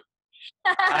stand on.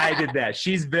 I did that.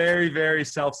 She's very, very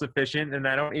self-sufficient, and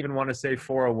I don't even want to say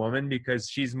for a woman, because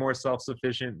she's more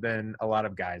self-sufficient than a lot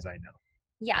of guys I know.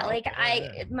 Yeah,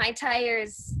 my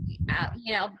tires,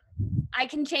 I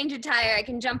can change a tire, I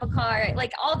can jump a car,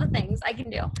 like all the things I can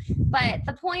do. But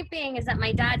the point being is that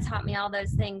my dad taught me all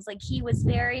those things. Like, he was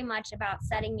very much about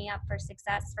setting me up for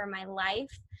success for my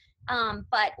life.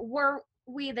 But were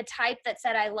we the type that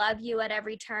said, I love you at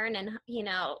every turn? And,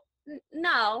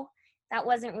 no. That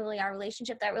wasn't really our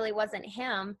relationship. That really wasn't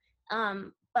him.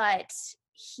 But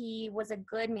he was a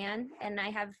good man, and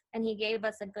he gave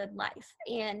us a good life.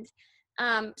 And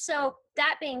so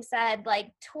that being said,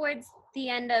 like, towards the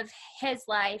end of his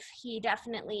life, he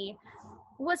definitely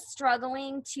was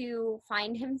struggling to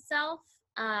find himself.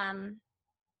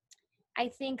 I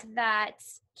think that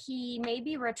he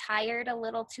maybe retired a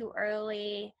little too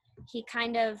early. He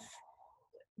kind of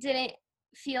didn't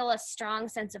feel a strong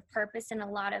sense of purpose in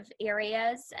a lot of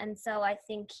areas, and so I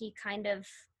think he kind of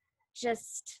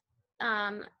just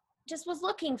just was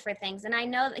looking for things, and I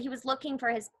know that he was looking for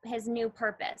his new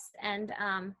purpose, and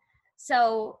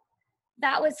so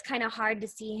that was kind of hard to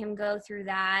see him go through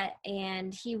that.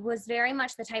 And he was very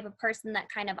much the type of person that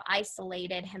kind of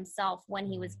isolated himself when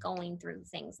he was going through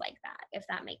things like that, if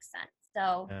that makes sense.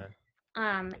 So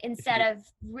instead of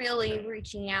really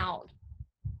reaching out,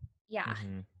 yeah.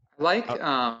 Mm-hmm.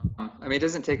 I mean, it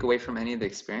doesn't take away from any of the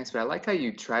experience, but I like how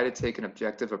you try to take an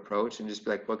objective approach and just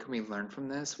be like, what can we learn from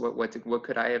this? What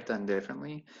could I have done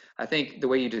differently? I think the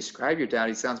way you describe your dad,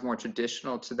 he sounds more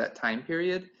traditional to that time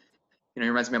period. He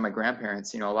reminds me of my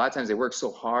grandparents. A lot of times they work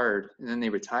so hard and then they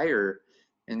retire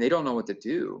and they don't know what to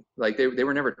do. Like they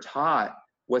were never taught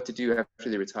what to do after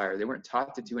they retire. They weren't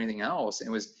taught to do anything else. And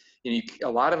it was, a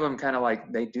lot of them kind of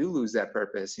like, they do lose that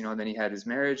purpose, and then he had his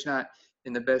marriage not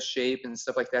in the best shape and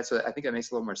stuff like that. So I think that makes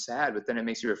it a little more sad, but then it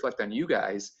makes you reflect on you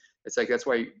guys. It's like, that's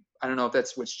why, I don't know if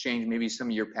that's what's changed maybe some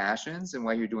of your passions and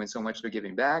why you're doing so much for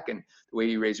giving back and the way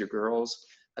you raise your girls.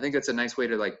 I think that's a nice way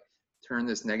to like turn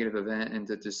this negative event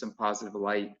into just some positive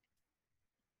light.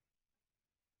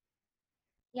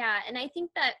 Yeah, and I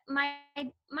think that my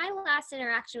last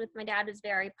interaction with my dad was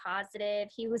very positive.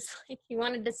 He was like, he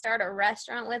wanted to start a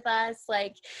restaurant with us.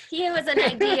 Like, he was an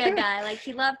idea guy. Like,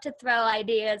 he loved to throw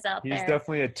ideas out there. He's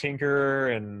definitely a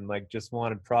tinkerer and like just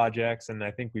wanted projects, and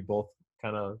I think we both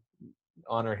kind of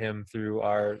honor him through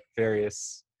our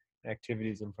various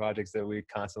activities and projects that we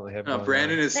constantly have.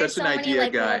 Brandon is There's such so an many, idea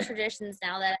like, guy. little traditions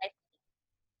now that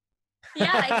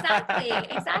yeah,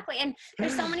 exactly. And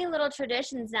there's so many little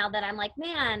traditions now that I'm like,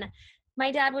 man,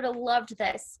 my dad would have loved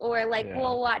this. Or like,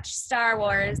 we'll watch Star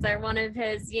Wars or one of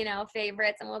his,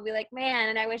 favorites, and we'll be like, man,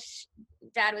 and I wish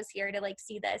dad was here to like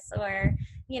see this. Or,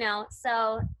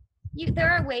 so there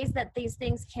are ways that these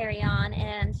things carry on.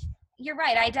 And you're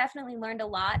right, I definitely learned a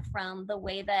lot from the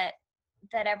way that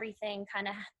everything kind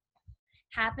of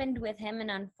happened with him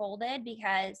and unfolded,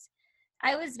 because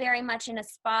I was very much in a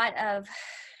spot of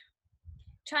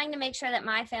trying to make sure that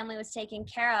my family was taken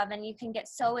care of. And you can get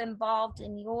so involved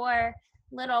in your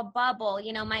little bubble,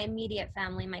 my immediate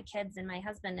family, my kids and my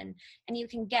husband, and you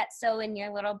can get so in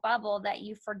your little bubble that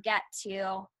you forget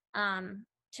to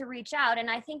reach out.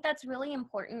 And I think that's really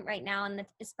important right now, and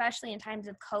especially in times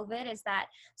of COVID, is that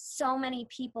so many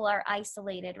people are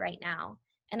isolated right now.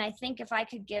 And I think if I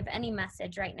could give any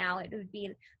message right now, it would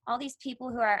be all these people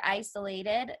who are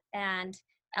isolated and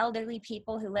elderly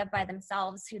people who live by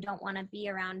themselves, who don't want to be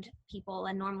around people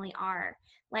and normally are.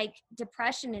 Like,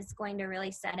 depression is going to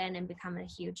really set in and become a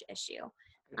huge issue,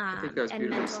 I think that was and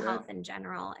mental said. health in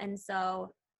general. And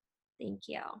so, thank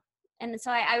you. And so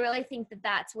I really think that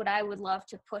that's what I would love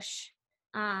to push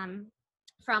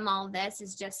from all this,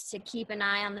 is just to keep an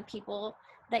eye on the people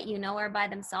that are by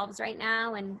themselves right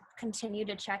now, and continue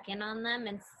to check in on them,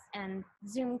 and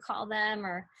Zoom call them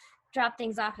or drop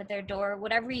things off at their door,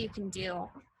 whatever you can do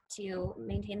to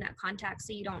maintain that contact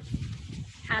so you don't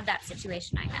have that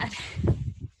situation I had.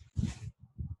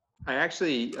 I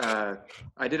actually,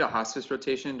 I did a hospice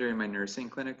rotation during my nursing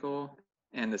clinical,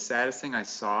 and the saddest thing I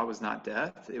saw was not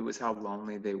death, it was how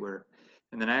lonely they were.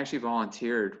 And then I actually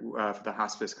volunteered for the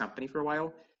hospice company for a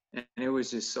while, and it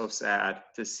was just so sad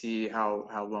to see how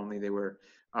lonely they were.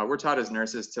 We're taught as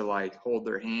nurses to like hold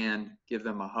their hand, give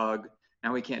them a hug.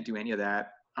 Now we can't do any of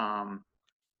that. And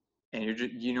you're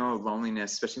just,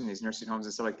 loneliness, especially in these nursing homes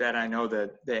and stuff like that. I know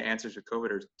that the answers to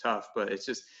COVID are tough, but it's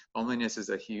just, loneliness is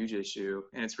a huge issue,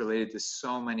 and it's related to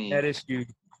so many That issue,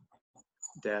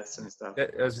 deaths and stuff.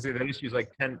 I was gonna say, that issue is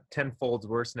like 10 folds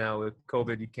worse now with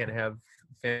COVID. You can't have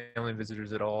family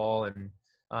visitors at all, and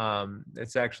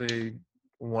it's actually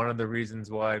one of the reasons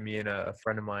why me and a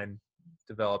friend of mine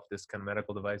developed this kind of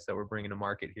medical device that we're bringing to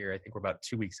market here. I think we're about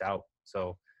 2 weeks out,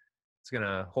 so it's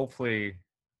gonna hopefully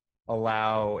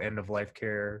allow end-of-life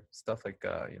care stuff like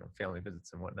family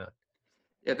visits and whatnot.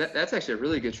 Yeah, that's actually a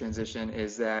really good transition.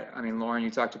 Is that, I mean, Lauren,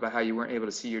 you talked about how you weren't able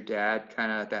to see your dad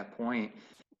kind of at that point.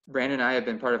 Brandon and I have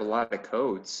been part of a lot of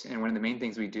codes, and one of the main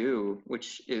things we do,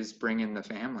 which is bring in the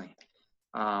family.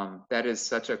 That is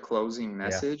such a closing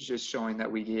message, just showing that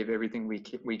we gave everything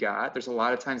we got. There's a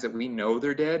lot of times that we know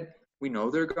they're dead, we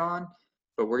know they're gone,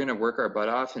 but we're going to work our butt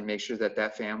off and make sure that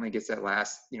that family gets that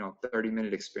last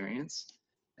 30-minute experience.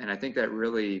 And I think that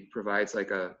really provides like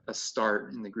a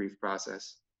start in the grief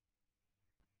process.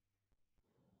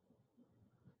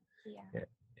 Yeah.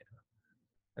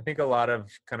 I think a lot of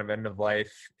kind of end of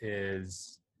life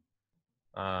is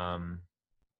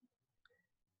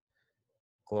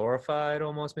glorified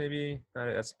almost, maybe.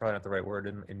 That's probably not the right word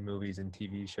in movies and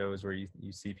TV shows where you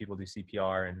see people do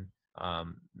CPR and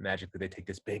magically they take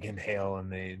this big inhale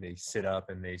and they sit up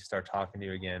and they start talking to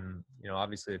you again.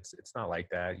 Obviously it's not like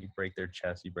that. You break their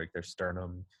chest, you break their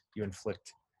sternum, you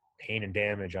inflict pain and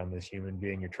damage on this human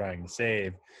being you're trying to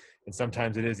save. And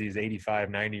sometimes it is these 85,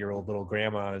 90-year-old little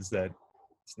grandmas that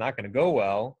it's not going to go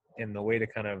well. And the way to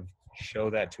kind of show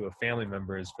that to a family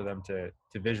member is for them to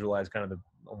visualize kind of the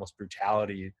almost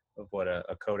brutality of what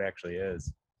a code actually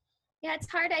is. Yeah, it's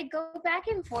hard. I go back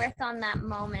and forth on that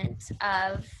moment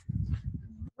of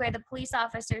where the police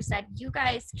officer said, you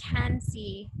guys can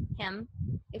see him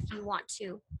if you want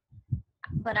to,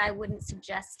 but I wouldn't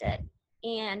suggest it.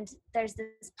 And there's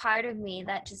this part of me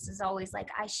that just is always like,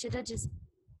 I should have just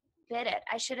bit it.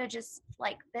 I should have just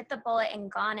like bit the bullet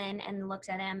and gone in and looked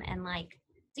at him and like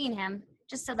seen him,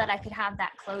 just so that I could have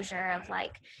that closure of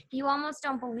like, you almost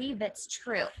don't believe it's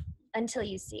true until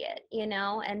you see it,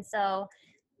 And so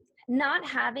not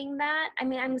having that, I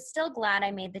mean, I'm still glad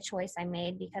I made the choice I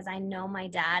made, because I know my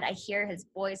dad, I hear his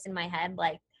voice in my head,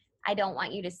 like, I don't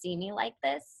want you to see me like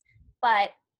this.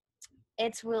 But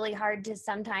it's really hard to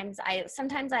sometimes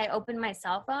I open my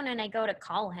cell phone and I go to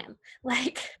call him.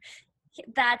 Like,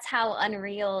 that's how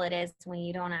unreal it is when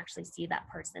you don't actually see that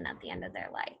person at the end of their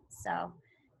life. So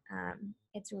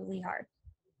it's really hard.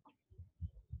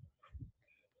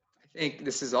 I think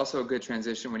this is also a good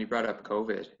transition when you brought up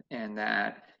COVID, and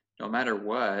that no matter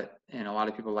what, and a lot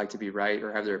of people like to be right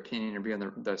or have their opinion or be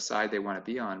on the side they want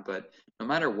to be on, but no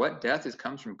matter what death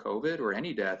comes from COVID or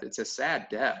any death, it's a sad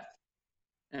death.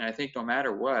 And I think no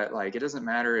matter what, like, it doesn't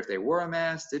matter if they wore a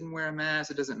mask, didn't wear a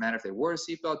mask. It doesn't matter if they wore a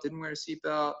seatbelt, didn't wear a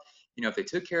seatbelt. If they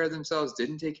took care of themselves,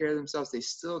 didn't take care of themselves, they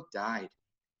still died.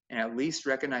 And at least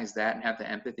recognize that and have the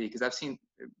empathy. Because I've seen,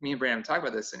 me and Brandon talk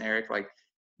about this, and Eric, like,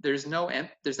 there's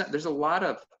a lot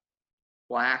of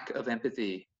lack of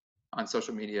empathy on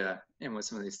social media and with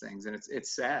some of these things, and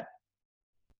it's sad.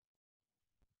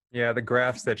 Yeah, the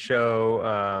graphs that show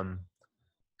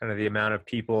kind of the amount of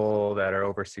people that are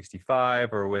over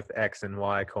 65 or with X and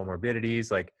Y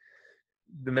comorbidities, like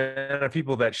the amount of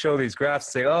people that show these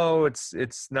graphs say, oh,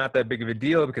 it's not that big of a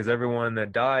deal because everyone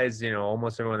that dies,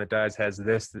 almost everyone that dies has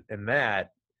this and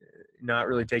that, not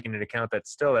really taking into account that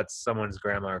still that's someone's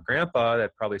grandma or grandpa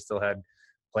that probably still had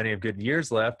plenty of good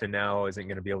years left and now isn't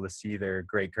going to be able to see their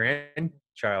great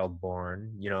grandchild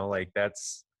born. Like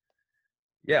that's,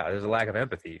 yeah, there's a lack of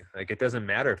empathy. Like it doesn't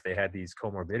matter if they had these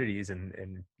comorbidities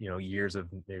and years of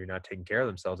maybe not taking care of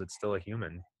themselves, it's still a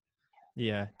human.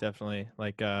 Yeah, definitely.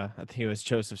 Like I think it was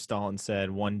Joseph Stalin said,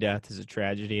 one death is a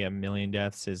tragedy, a million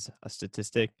deaths is a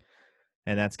statistic.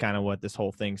 And that's kind of what this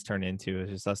whole thing's turned into, is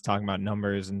just us talking about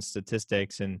numbers and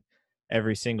statistics, and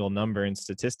every single number and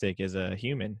statistic is a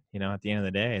human. At the end of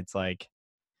the day, it's like,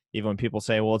 even when people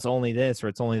say, well, it's only this or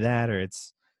it's only that, or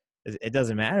it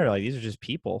doesn't matter. Like, these are just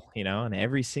people, and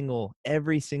every single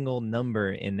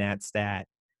number in that stat,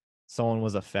 someone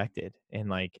was affected in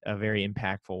like a very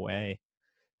impactful way.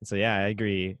 And so, yeah, I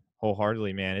agree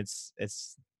wholeheartedly, man. It's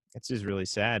just really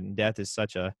sad. And death is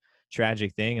such a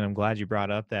tragic thing. And I'm glad you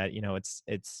brought up that,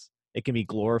 it can be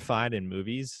glorified in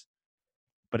movies,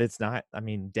 but it's not. I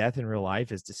mean, death in real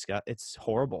life is it's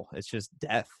horrible. It's just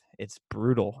death. It's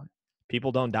brutal.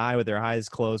 People don't die with their eyes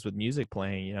closed with music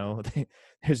playing,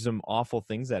 there's some awful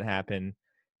things that happen,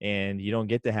 and you don't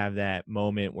get to have that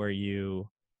moment where you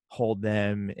hold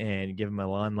them and give them a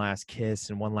one last kiss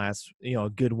and one last, a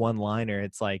good one-liner.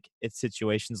 It's like, it's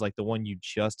situations like the one you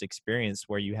just experienced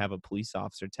where you have a police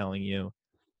officer telling you,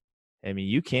 I mean,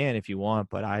 you can if you want,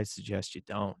 but I suggest you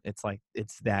don't. It's like,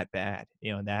 it's that bad.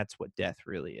 That's what death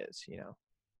really is,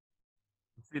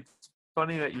 It's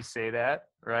funny that you say that,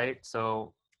 right?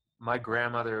 So my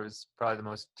grandmother was probably the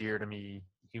most dear to me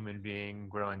human being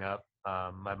growing up.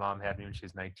 My mom had me when she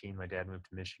was 19. My dad moved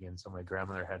to Michigan. So my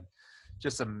grandmother had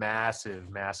just a massive,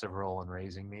 massive role in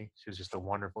raising me. She was just a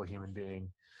wonderful human being.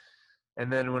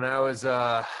 And then when I was,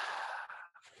 I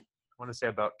want to say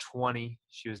about 20,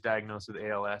 she was diagnosed with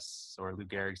ALS, or Lou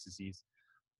Gehrig's disease.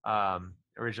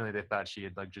 Originally they thought she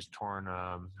had like just torn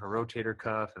her rotator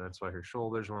cuff, and that's why her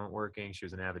shoulders weren't working. She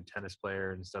was an avid tennis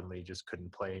player and suddenly just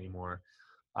couldn't play anymore.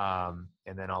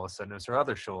 And then all of a sudden it was her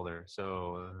other shoulder.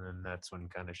 So then that's when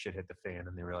kind of shit hit the fan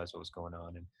and they realized what was going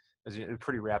on. And it was a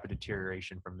pretty rapid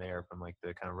deterioration from there, from like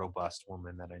the kind of robust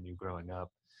woman that I knew growing up.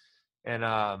 And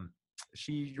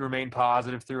she remained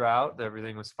positive throughout.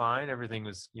 Everything was fine. Everything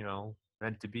was,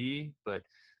 meant to be. But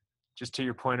just to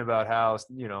your point about how,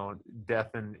 death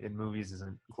in movies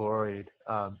isn't gloried,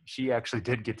 she actually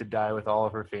did get to die with all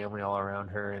of her family all around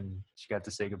her, and she got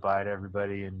to say goodbye to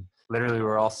everybody and literally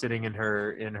we're all sitting in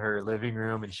her living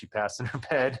room and she passed in her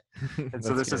bed. And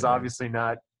so That's this is good, man. obviously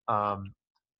not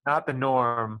the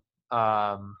norm,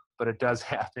 but it does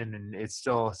happen, and it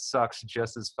still sucks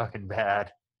just as fucking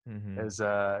bad Mhm.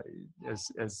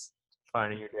 as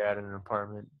finding your dad in an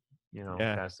apartment,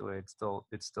 Yeah. passed away. It's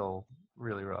still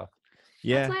really rough.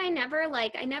 Yeah. That's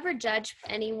why I never judge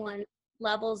anyone's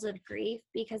levels of grief,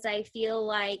 because I feel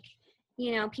like,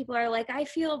 people are like, I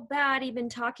feel bad even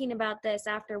talking about this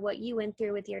after what you went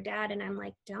through with your dad. And I'm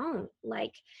like, don't.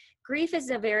 Like, grief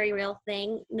is a very real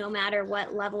thing, no matter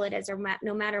what level it is, or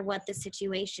no matter what the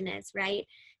situation is, right?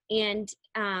 And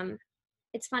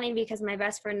it's funny because my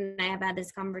best friend and I have had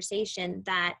this conversation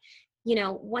that,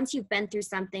 once you've been through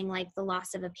something like the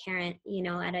loss of a parent,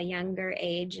 at a younger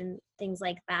age and things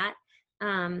like that,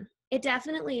 it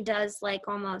definitely does like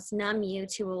almost numb you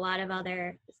to a lot of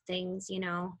other things,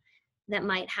 that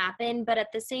might happen. But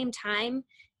at the same time,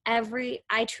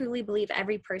 I truly believe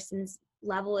every person's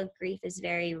level of grief is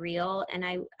very real. And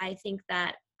I think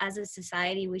that as a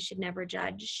society, we should never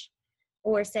judge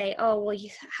or say, oh, well,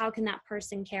 how can that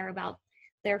person care about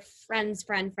their friend's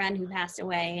friend who passed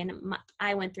away, and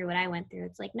I went through what I went through.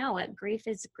 It's like, no, grief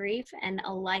is grief, and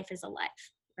a life is a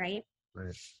life, right?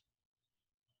 Right.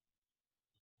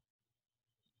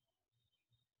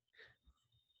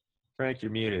 Frank,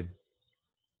 you're muted.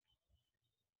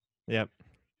 Yep.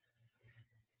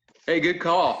 Hey, good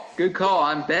call. Good call.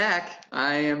 I'm back.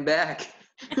 I am back.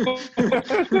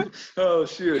 Oh,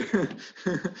 shoot.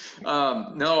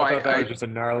 No, I thought that was just a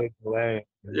gnarly delay.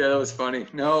 Yeah, that was funny.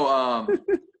 No,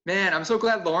 man, I'm so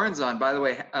glad Lauren's on. By the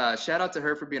way, shout out to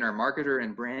her for being our marketer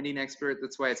and branding expert.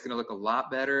 That's why it's going to look a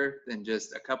lot better than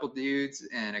just a couple dudes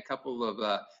and a couple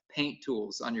of paint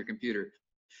tools on your computer.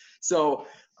 So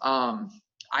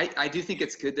I do think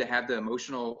it's good to have the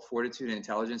emotional fortitude and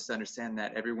intelligence to understand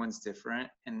that everyone's different,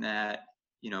 and that,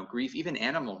 grief, even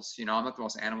animals, I'm not the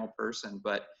most animal person,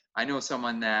 but I know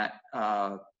someone that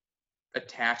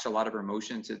attach a lot of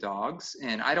emotion to dogs,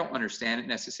 and I don't understand it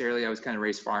necessarily. I was kind of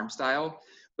raised farm style,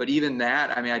 but even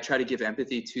that, I mean, I try to give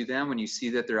empathy to them when you see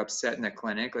that they're upset in the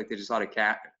clinic, like they just lost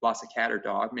a cat or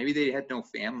dog. Maybe they had no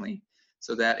family,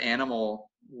 so that animal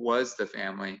was the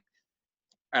family.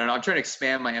 I don't know. I'm trying to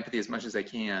expand my empathy as much as I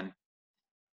can,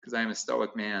 because I am a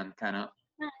stoic man, kind of.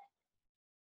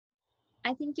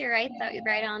 I think you're right, though. You're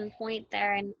right on point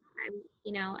there. And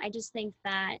I just think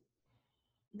that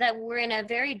we're in a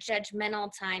very judgmental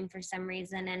time for some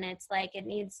reason, and it's like it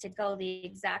needs to go the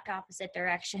exact opposite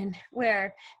direction,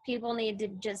 where people need to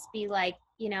just be like,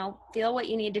 feel what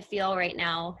you need to feel right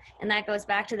now. And that goes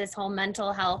back to this whole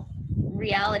mental health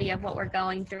reality of what we're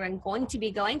going through and going to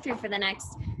be going through for the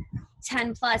next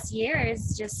 10 plus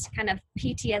years, just kind of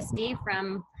PTSD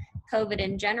from COVID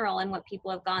in general and what people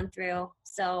have gone through.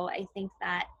 So I think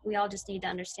that we all just need to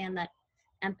understand that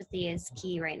empathy is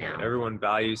key right now. Everyone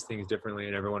values things differently,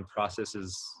 and everyone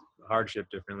processes hardship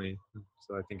differently.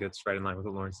 So I think it's right in line with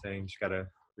what Lauren's saying. You just got to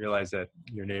realize that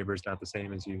your neighbor's not the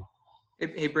same as you.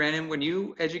 Hey, Brandon, when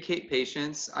you educate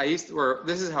patients,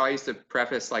 this is how I used to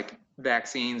preface like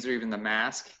vaccines or even the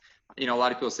mask. A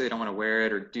lot of people say they don't want to wear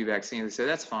it or do vaccines. They say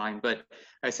that's fine. But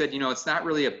I said, it's not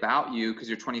really about you because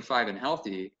you're 25 and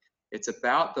healthy. It's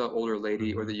about the older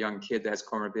lady or the young kid that has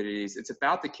comorbidities. It's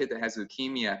about the kid that has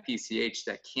leukemia, PCH,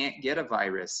 that can't get a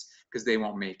virus because they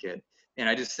won't make it. And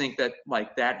I just think that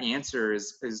like that answer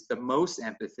is the most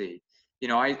empathy.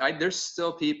 There's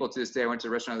still people to this day. I went to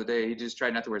a restaurant the other day. He just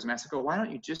tried not to wear his mask. I go, why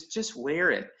don't you just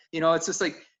wear it? It's just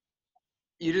like,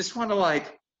 you just want to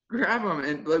like grab them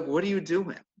and like, what are you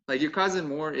doing? Like, you're causing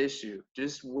more issue.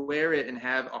 Just wear it and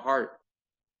have a heart.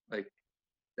 Like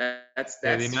that's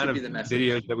the amount of the message.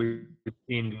 videos that we've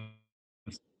seen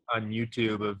on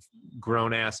YouTube of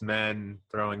grown-ass men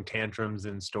throwing tantrums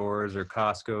in stores or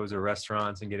Costco's or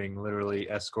restaurants and getting literally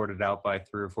escorted out by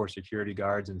 3 or 4 security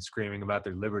guards and screaming about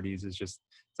their liberties is just,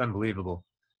 it's unbelievable.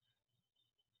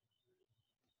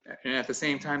 And at the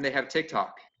same time, they have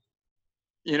TikTok.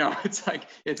 It's like,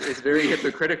 it's very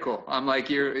hypocritical. I'm like,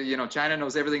 China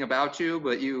knows everything about you,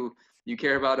 but you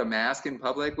care about a mask in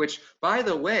public, which, by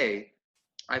the way,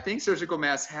 I think surgical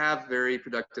masks have very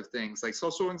productive things like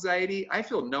social anxiety. I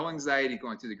feel no anxiety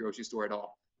going through the grocery store at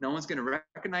all. No one's going to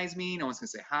recognize me. No one's going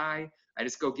to say hi. I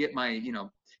just go get my,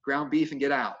 ground beef and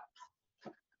get out.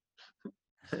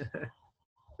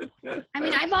 I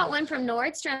mean, I bought one from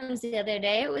Nordstrom's the other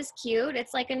day. It was cute.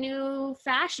 It's like a new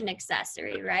fashion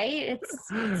accessory, right?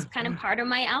 It's kind of part of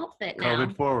my outfit now.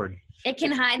 COVID forward. It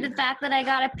can hide the fact that I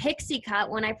got a pixie cut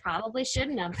when I probably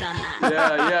shouldn't have done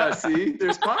that. Yeah. See,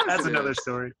 there's positives. That's another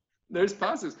story. There's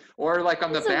positives. Or like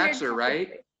on The Bachelor,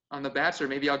 right? On The Bachelor,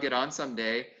 maybe I'll get on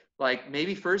someday. like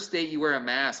maybe first date you wear a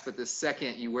mask, but the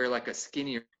second you wear like a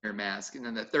skinnier mask, and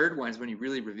then the third one is when you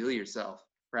really reveal yourself,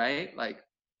 right? Like,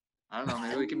 I don't know,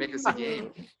 maybe we can make this a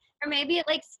game. Or maybe it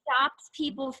like stops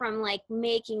people from like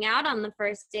making out on the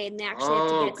first date and they actually have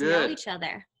to Oh, get to know good. each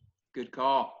other. Good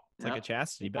call. It's like a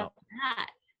chastity belt.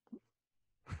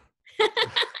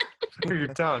 Your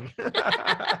tongue.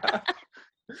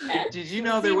 Did you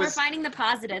know See, we're finding the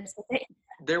positives.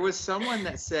 there was someone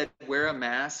that said wear a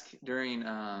mask during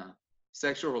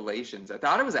sexual relations? I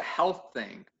thought it was a health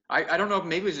thing. I don't know if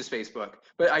maybe it was just Facebook,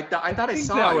 but I thought I think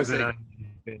saw that it. was It an like,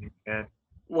 onion thing, man.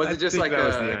 was I it just think like that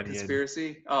was the a Onion.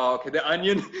 conspiracy? Oh, okay. The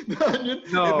Onion. The Onion.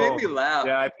 No. It made me laugh.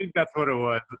 Yeah, I think that's what it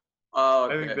was. Oh,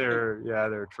 I okay. think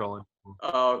they're trolling.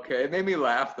 Oh, okay. It made me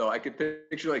laugh though. I could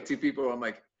picture like two people. I'm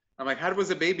like, how was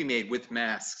a baby made with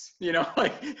masks? You know,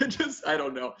 like it just, I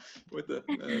don't know. It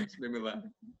just made me laugh.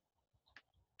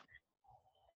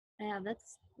 Yeah,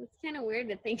 that's kind of weird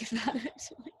to think about it.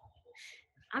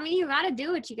 I mean, you got to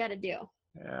do what you got to do.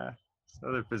 Yeah,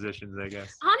 other positions, I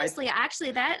guess. Honestly,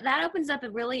 actually, that opens up a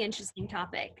really interesting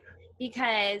topic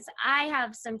because I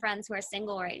have some friends who are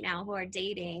single right now who are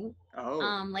dating,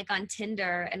 Oh, like on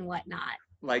Tinder and whatnot,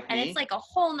 like and me? it's like a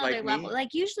whole nother Like level. me?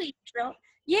 Like usually,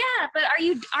 yeah, but are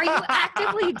you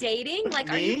actively dating? Like,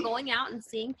 are you Me? going out and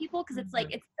seeing people? Because it's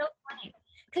like it's so funny.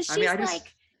 Because I mean,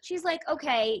 she's like,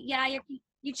 okay, yeah,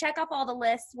 you check off all the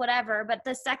lists, whatever. But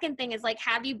the second thing is like,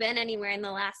 have you been anywhere in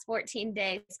the last 14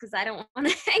 days? Because I don't want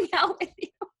to hang out with you.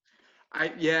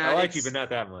 Yeah, I like you, but not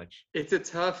that much. it's a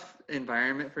tough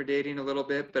environment for dating a little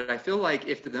bit, but I feel like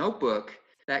if the Notebook,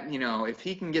 that, if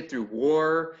he can get through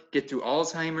war, get through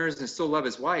Alzheimer's and still love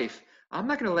his wife, I'm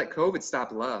not going to let COVID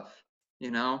stop love,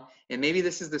 and maybe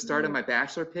this is the start of my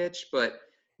bachelor pitch, but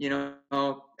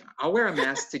I'll wear a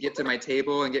mask to get to my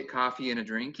table and get coffee and a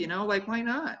drink, like, why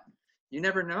not? You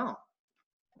never know.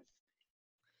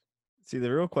 See,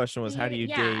 the real question was, how do you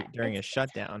Yeah, date during a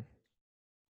shutdown?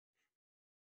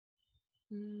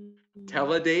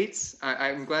 Teledates.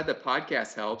 I'm glad the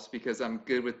podcast helps because I'm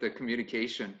good with the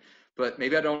communication, but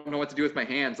maybe I don't know what to do with my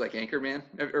hands, like Anchorman,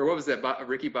 or what was that,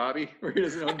 Ricky Bobby, where he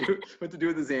doesn't know what to do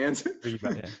with his hands.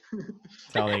 Yeah.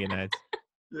 Talladega Nights.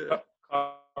 Yeah.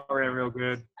 Ran real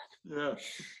good. Yeah.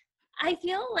 I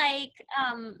feel like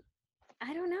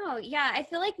I don't know. Yeah, I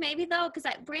feel like maybe though,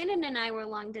 because Brandon and I were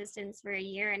long distance for a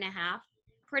year and a half,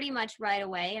 pretty much right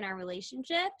away in our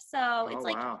relationship. So it's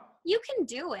like Wow. you can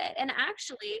do it. And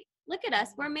actually, look at us.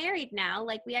 We're married now.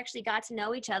 Like we actually got to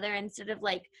know each other instead of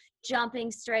like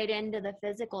jumping straight into the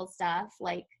physical stuff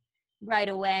like right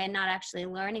away and not actually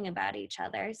learning about each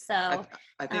other. So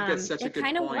I think that's such a it good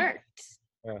kind of point. worked.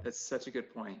 Yeah. That's such a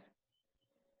good point.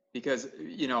 Because,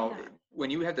 when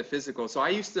you have the physical, so I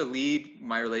used to lead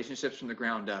my relationships from the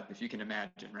ground up, if you can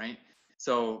imagine, right?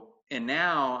 So, and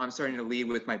now I'm starting to lead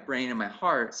with my brain and my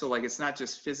heart. So like, it's not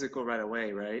just physical right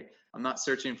away, right? I'm not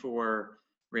searching for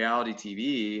reality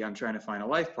TV. I'm trying to find a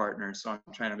life partner. So I'm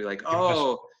trying to be like,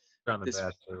 oh, On the this-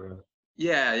 Bachelor.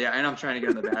 yeah. And I'm trying to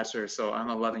get on The Bachelor. So I'm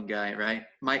a loving guy, right?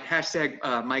 Mike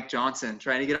Johnson,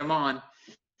 trying to get him on.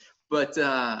 But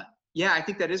yeah, I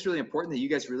think that is really important that you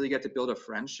guys really get to build a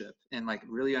friendship and like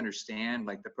really understand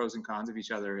like the pros and cons of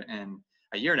each other. And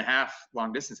a year and a half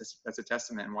long distance, that's a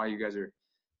testament and why you guys are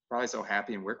probably so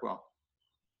happy and work well.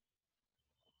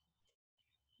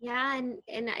 Yeah, and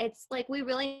it's like we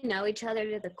really know each other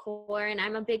to the core, and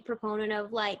I'm a big proponent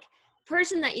of like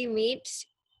person that you meet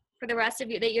for the rest of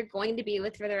you that you're going to be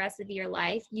with for the rest of your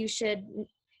life. You should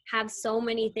have so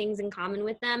many things in common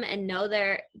with them and know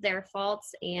their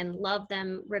faults and love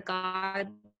them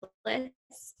regardless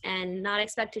and not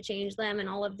expect to change them and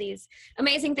all of these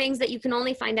amazing things that you can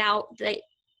only find out that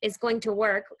is going to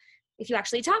work if you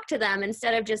actually talk to them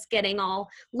instead of just getting all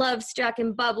love struck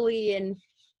and bubbly and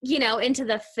into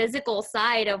the physical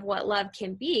side of what love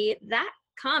can be. That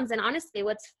comes, and honestly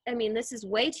this is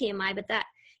way TMI, but that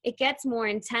it gets more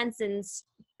intense and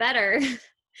better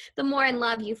the more in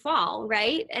love you fall,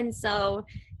 right? And so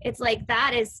it's like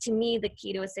that is to me the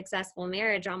key to a successful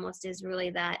marriage almost is really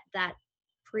that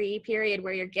pre-period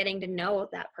where you're getting to know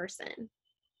that person.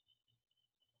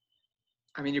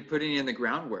 I mean, you're putting in the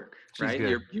groundwork, She's right?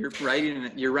 good.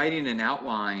 You're writing an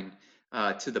outline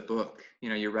to the book.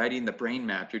 You're writing the brain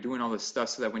map. You're doing all this stuff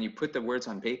so that when you put the words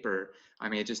on paper,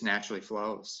 it just naturally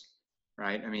flows,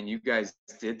 right? You guys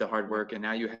did the hard work, and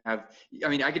now you have.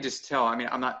 I could just tell.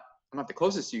 I'm not the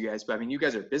closest to you guys, but you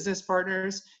guys are business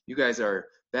partners. You guys are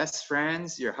best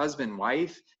friends. You're husband,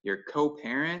 wife. You're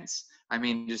co-parents.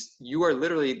 You are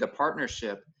literally the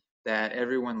partnership that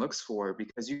everyone looks for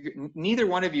because neither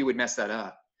one of you would mess that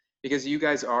up because you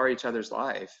guys are each other's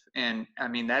life. And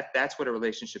that's what a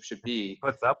relationship should be.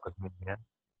 What's up with me, man?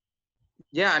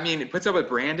 Yeah, I mean, it puts up with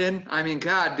Brandon. I mean,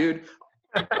 God, dude,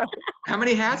 how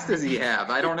many hats does he have?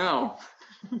 I don't know.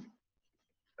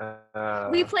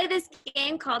 We play this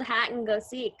game called Hat and Go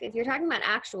Seek. If you're talking about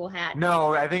actual hats.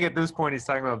 No, I think at this point he's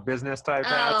talking about business type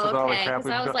hats Oh, with all the okay. crap Because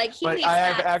we've I was done. like, he But leaves I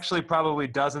have hats. actually probably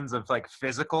dozens of like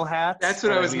physical hats. That's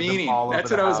what I was leave them meaning. all over That's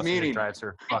the what I was house, and meaning. It drives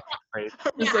her fucking crazy.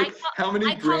 I was Yeah, like, how many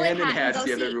I call it Brandon Hat and hats Go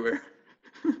do you have Seek. everywhere?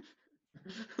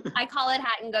 I call it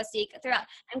Hat and Go Seek. Throughout,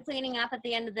 I'm cleaning up at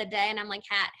the end of the day, and I'm like,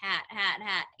 hat, hat, hat,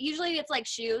 hat. Usually it's like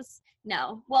shoes.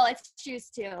 No, well, it's shoes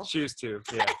too. Shoes too.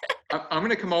 Yeah. I'm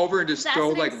gonna come over and just That's throw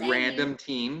what I'm like saying, random dude.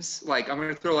 teams. Like I'm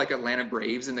gonna throw like Atlanta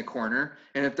Braves in the corner,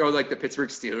 and then throw like the Pittsburgh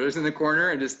Steelers in the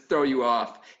corner, and just throw you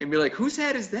off, and be like, "Whose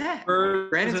hat is that?" Spurs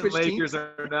Brandon and switched Lakers teams.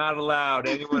 are not allowed.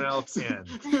 Anyone else can.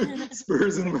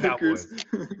 Spurs and The Lakers.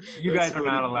 You That's guys are funny.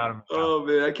 not allowed. To Oh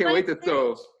man, I can't But wait to it's very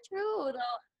throw. true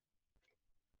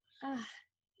though.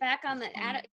 Back on the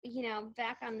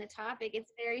back on the topic,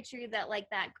 it's very true that like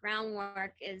that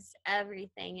groundwork is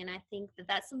everything, and I think that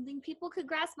that's something people could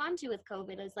grasp onto with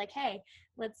COVID. Is like, hey,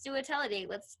 let's do a teledate,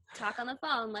 let's talk on the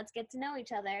phone, let's get to know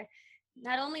each other.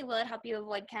 Not only will it help you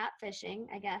avoid catfishing,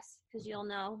 I guess, because you'll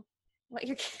know what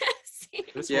you're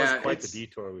catfishing. This Yeah, was quite the it's-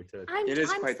 detour we took. It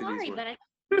is I'm quite the sorry, detour.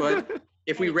 but But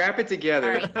if we wrap it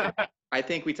together, Sorry. I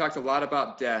think we talked a lot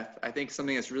about death. I think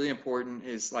something that's really important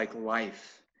is like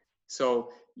life.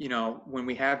 So, you know, when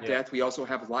we have Yeah. death, we also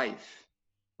have life,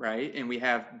 right? And we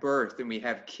have birth, and we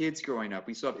have kids growing up.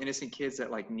 We still have innocent kids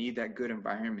that like need that good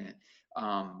environment.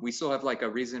 We still have like a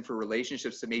reason for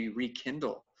relationships to maybe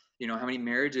rekindle. You know, how many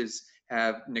marriages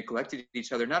have neglected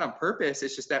each other, not on purpose.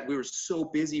 It's just that we were so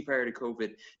busy prior to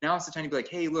COVID. Now it's the time to be like,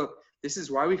 hey, look, this is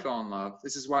why we fell in love.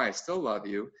 This is why I still love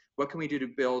you. What can we do to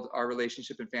build our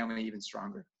relationship and family even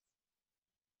stronger?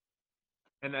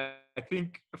 And I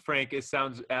think, Frank, it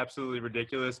sounds absolutely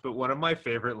ridiculous, but one of my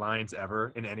favorite lines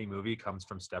ever in any movie comes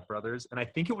from Step Brothers. And I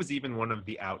think it was even one of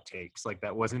the outtakes, like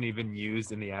that wasn't even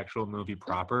used in the actual movie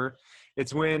proper.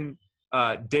 It's when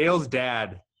Dale's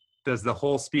dad does the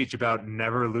whole speech about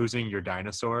never losing your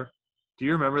dinosaur. Do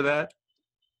you remember that?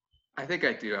 I think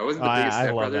I do. I wasn't the biggest I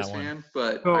Step love Brothers that one. fan,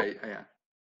 but So- yeah.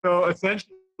 So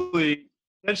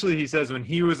essentially he says when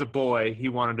he was a boy, he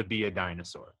wanted to be a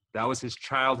dinosaur. That was his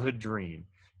childhood dream.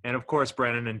 And of course,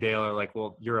 Brennan and Dale are like,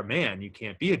 well, you're a man. You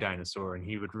can't be a dinosaur. And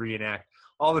he would reenact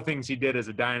all the things he did as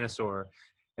a dinosaur.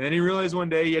 And then he realized one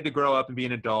day he had to grow up and be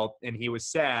an adult. And he was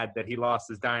sad that he lost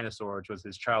his dinosaur, which was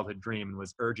his childhood dream, and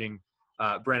was urging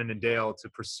Brennan and Dale to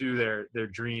pursue their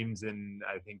dreams. And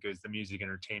I think it was the music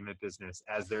entertainment business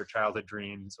as their childhood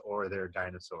dreams or their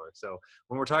dinosaur. So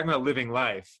when we're talking about living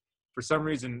life, for some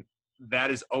reason,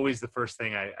 that is always the first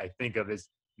thing I think of is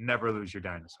never lose your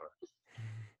dinosaur.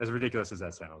 As ridiculous as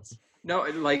that sounds. No,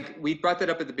 like we brought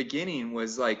that up at the beginning,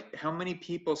 was like how many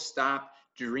people stop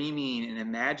dreaming and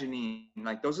imagining.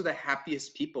 Like those are the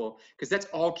happiest people, because that's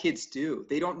all kids do.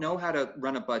 They don't know how to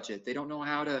run a budget. They don't know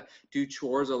how to do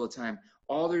chores all the time.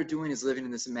 All they're doing is living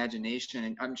in this imagination.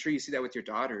 And I'm sure you see that with your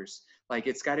daughters. Like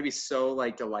it's got to be so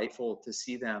like delightful to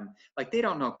see them. Like they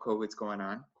don't know COVID's going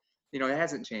on. You know, it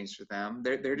hasn't changed for them.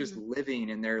 They're just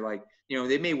living, and they're like, you know,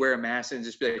 they may wear a mask and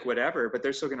just be like whatever, but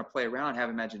they're still going to play around, have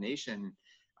imagination.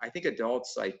 I think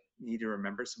adults like need to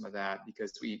remember some of that,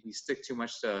 because we stick too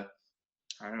much to,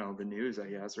 I don't know, the news, I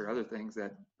guess, or other things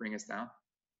that bring us down.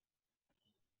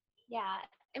 Yeah.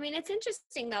 I mean, it's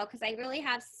interesting though, because I really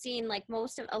have seen like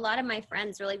a lot of my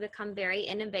friends really become very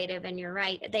innovative. And you're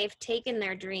right. They've taken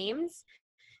their dreams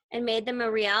and made them a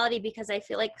reality, because I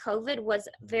feel like COVID was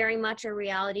very much a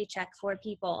reality check for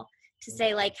people to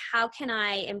say like, how can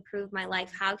I improve my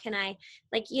life? How can I,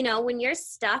 like, you know, when you're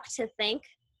stuck to think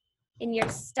and you're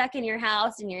stuck in your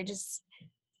house and you're just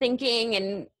thinking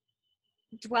and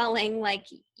dwelling, like,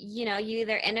 you know, you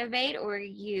either innovate or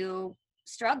you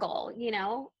struggle, you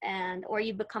know, or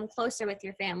you become closer with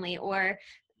your family, or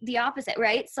the opposite,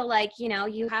 right? So like, you know,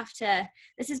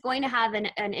 this is going to have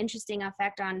an interesting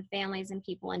effect on families and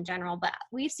people in general, but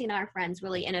we've seen our friends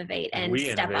really innovate and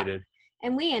we step innovated. up,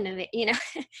 and we innovate, you know,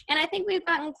 and I think we've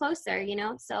gotten closer, you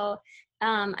know, so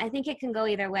I think it can go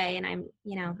either way. And I'm,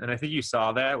 you know. And I think you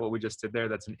saw that, what we just did there,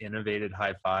 that's an innovated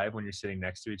high five when you're sitting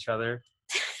next to each other.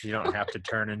 You don't have to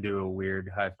turn into a weird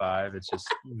high five. It's just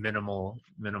minimal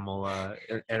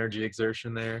energy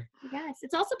exertion there. Yes,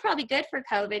 it's also probably good for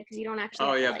COVID, because you don't actually.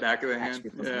 Oh have to, yeah, like, back of the touch hand.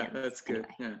 people's Yeah, hands. that's good.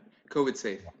 Anyway. Yeah, COVID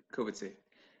safe. COVID safe.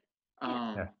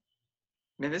 Yeah.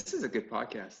 Man, this is a good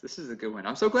podcast. This is a good one.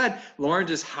 I'm so glad Lauren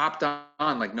just hopped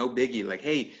on like no biggie. Like,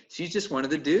 hey, she's just one of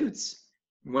the dudes,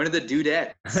 one of the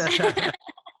dudettes.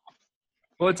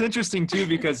 Well, it's interesting too,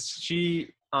 because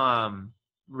she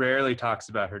rarely talks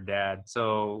about her dad.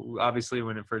 So obviously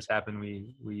when it first happened,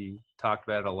 we talked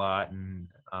about it a lot, and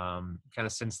kind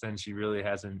of since then she really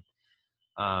hasn't,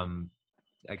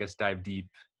 I guess, dived deep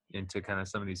into kind of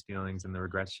some of these feelings and the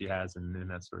regrets she has and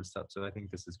that sort of stuff. So I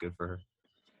think this is good for her.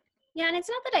 Yeah, and it's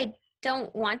not that I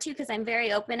don't want to, because I'm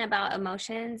very open about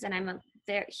emotions, and I'm a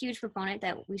very huge proponent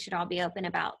that we should all be open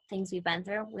about things we've been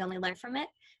through. We only learn from it.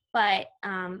 But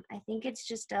I think it's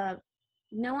just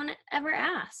no one ever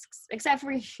asks, except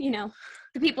for, the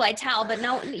people I tell, but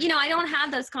no, I don't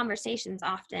have those conversations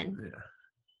often. Yeah.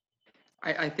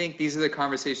 I think these are the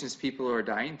conversations people are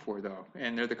dying for, though,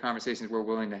 and they're the conversations we're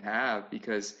willing to have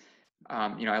because,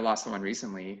 I lost someone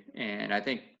recently, and I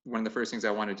think one of the first things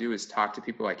I want to do is talk to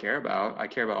people I care about. I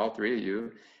care about all three of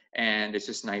you, and it's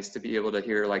just nice to be able to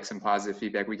hear like some positive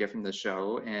feedback we get from the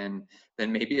show, and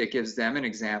then maybe it gives them an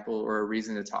example or a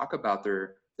reason to talk about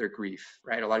their grief,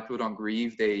 right? A lot of people don't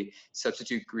grieve; they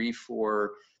substitute grief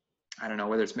for, I don't know,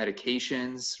 whether it's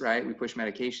medications, right? We push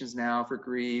medications now for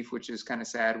grief, which is kind of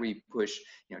sad. We push,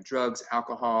 drugs,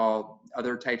 alcohol,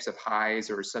 other types of highs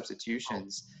or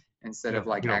substitutions instead of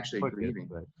like We don't actually put it, grieving.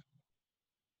 but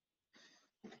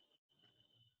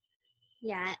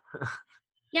Yeah.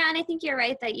 Yeah, and I think you're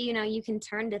right that, you can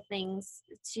turn to things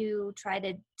to try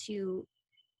to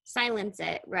silence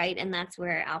it, right? And that's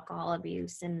where alcohol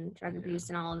abuse and drug abuse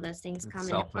and all of those things come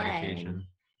into play. Self-medication.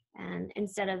 And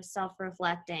instead of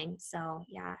self-reflecting. So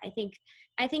yeah, I think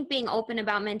being open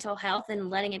about mental health and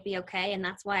letting it be okay. And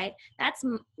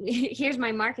here's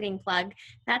my marketing plug.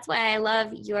 That's why I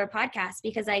love your podcast,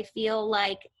 because I feel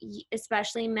like,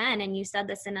 especially men, and you said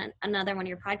this in another one of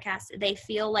your podcasts, they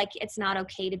feel like it's not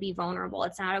okay to be vulnerable.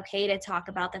 It's not okay to talk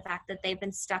about the fact that they've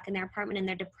been stuck in their apartment and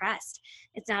they're depressed.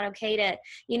 It's not okay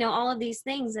to, all of these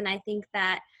things. And I think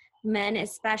that men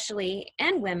especially,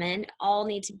 and women, all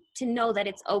need to know that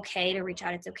it's okay to reach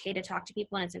out. It's okay to talk to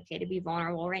people, and it's okay to be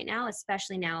vulnerable right now,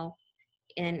 especially now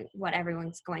in what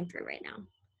everyone's going through right now.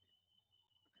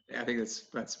 Yeah, I think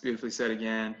that's beautifully said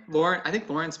again. I think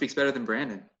Lauren speaks better than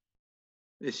Brandon.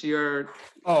 Is she our?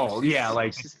 Oh yeah, like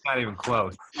it's not even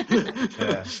close.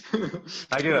 Yeah.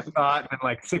 I get a thought and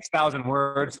like 6,000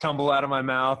 words tumble out of my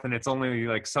mouth, and it's only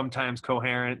like sometimes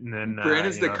coherent, and then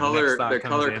Brandon's the color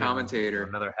commentator.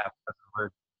 Another half dozen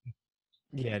words.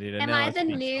 Yeah, dude. Am I the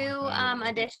new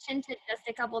addition to Just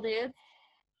a Couple Dudes?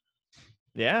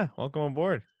 Yeah, welcome on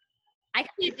board. I can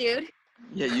be a dude.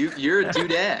 Yeah, you're a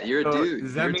dudette. You're a dude.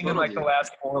 Does that mean in like the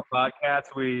last 4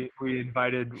 podcasts we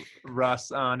invited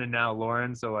Russ on and now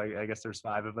Lauren? So I guess there's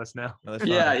 5 of us now.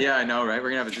 Yeah, I know, right? We're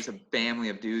gonna have just a family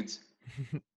of dudes.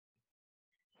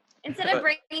 Instead of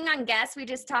bringing on guests, we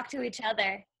just talk to each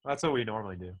other. That's what we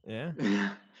normally do.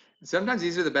 Yeah. Sometimes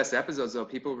these are the best episodes, though.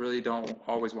 People really don't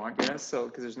always want guests, so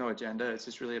because there's no agenda. It's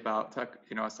just really about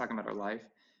us talking about our life.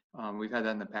 We've had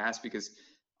that in the past because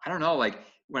I don't know, like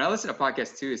when I listen to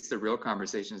podcasts too, it's the real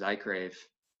conversations I crave.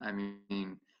 I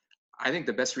mean, I think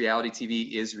the best reality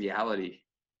TV is reality.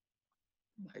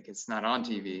 Like it's not on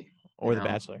TV. Or The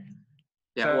Bachelor.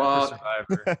 Yeah, well,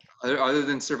 Survivor. other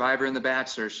than Survivor and The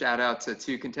Bachelor, shout out to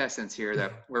 2 contestants here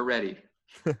that we're ready.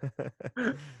 Well,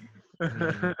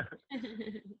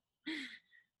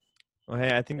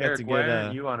 hey, I think Eric, that's a why good.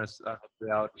 aren't you on a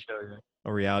reality show yet?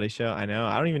 A reality show. I know.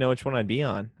 I don't even know which one I'd be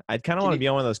on. I'd kind of want to be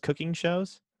on one of those cooking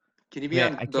shows. Can you be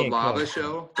on The Lava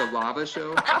Show? The Lava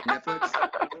Show on Netflix?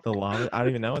 The Lava? I don't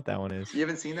even know what that one is. You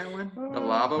haven't seen that one? The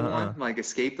Lava one? Like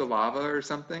Escape the Lava or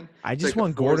something? I just like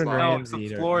want Gordon Ramsay. Ramsay.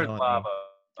 The floor is lava.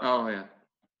 Oh, yeah.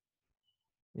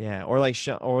 Yeah, or like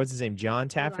or what's his name? John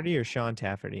Tafferty or Sean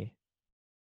Tafferty?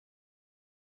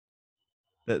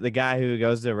 The guy who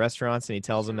goes to restaurants and he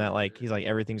tells them that like he's like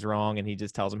everything's wrong and he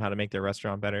just tells them how to make their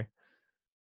restaurant better.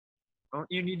 Don't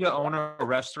you need to own a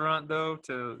restaurant though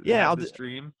to Yeah, have this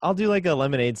dream? I'll do like a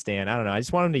lemonade stand. I don't know. I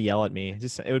just want him to yell at me.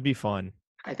 It would be fun.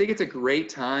 I think it's a great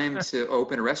time to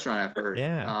open a restaurant, I've heard.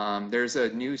 Yeah. There's a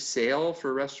new sale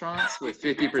for restaurants with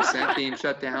 50% being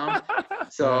shut down.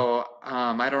 So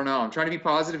I don't know. I'm trying to be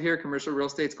positive here. Commercial real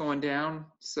estate's going down.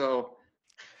 So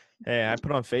Hey, I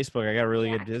put on Facebook. I got a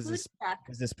really good food business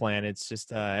truck. plan. It's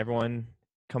just everyone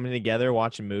coming together,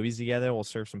 watching movies together. We'll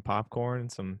serve some popcorn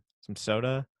and some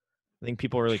soda. I think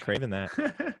people are really craving that.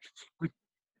 we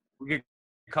could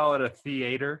call it a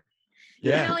theater.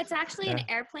 Yeah. It's actually an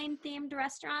airplane themed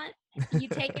restaurant. You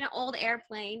take an old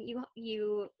airplane,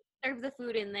 you serve the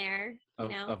food in there,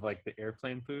 Of like the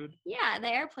airplane food? Yeah, the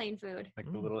airplane food.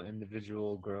 Like the little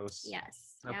individual gross.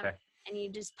 Yes. Okay. Yep. And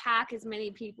you just pack as many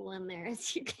people in there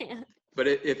as you can. But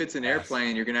if it's an Yes.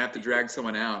 airplane, you're going to have to drag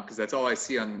someone out, because that's all I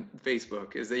see on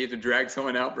Facebook is that you have to drag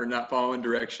someone out for not following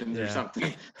directions or Yeah.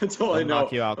 something. That's all I They'll know.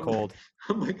 knock you out I'm cold.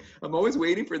 I'm always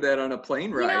waiting for that on a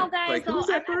plane ride. You know, guys, Like, though, who's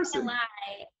that I'm not person? gonna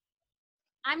lie.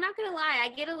 I'm not gonna lie. I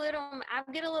get a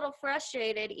little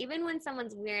frustrated even when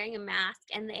someone's wearing a mask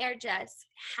and they are just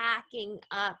hacking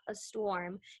up a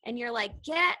storm, and you're like,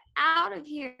 "Get out of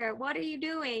here! What are you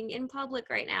doing in public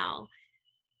right now?"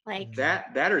 Like,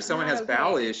 That or someone Not has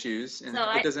bowel okay. issues, and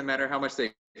So it doesn't matter how much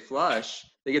they flush,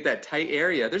 they get that tight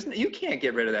area. You can't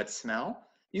get rid of that smell.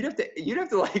 You'd have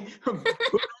to like put out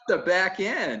the back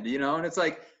end, and it's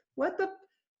like,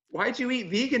 why'd you eat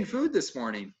vegan food this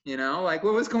morning? Like,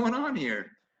 what was going on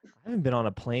here? I haven't been on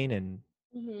a plane in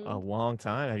a mhm. long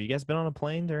time. Have you guys been on a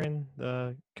plane during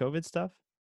the COVID stuff?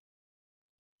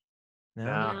 No.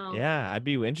 No. Yeah, I'd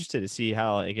be interested to see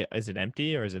how is it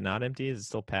empty or is it not empty? Is it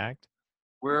still packed?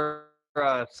 We're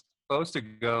supposed to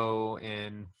go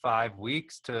in 5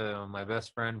 weeks to my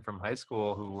best friend from high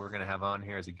school, who we're going to have on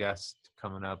here as a guest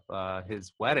coming up,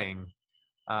 his wedding,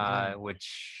 Yeah.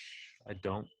 which I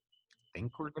don't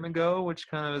think we're going to go, which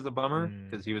kind of is a bummer Mm.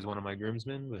 because he was one of my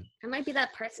groomsmen. But I might be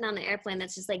that person on the airplane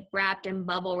that's just like wrapped in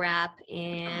bubble wrap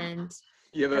and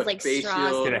You have has a like face straws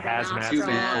shield, Get a for the hazmat two suit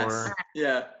nostrils. masks.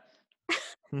 Yeah.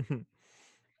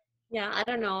 Yeah, I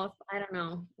don't know.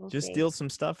 We'll Just see. steal some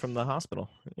stuff from the hospital.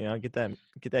 Get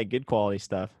that good quality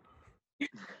stuff.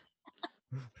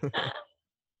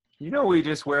 we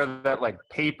just wear that like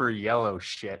paper yellow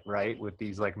shit, right? With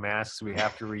these like masks we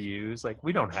have to reuse. Like,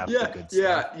 we don't have the Yeah, good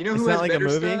yeah. stuff. You know It's who not has like a better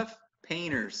movie? stuff?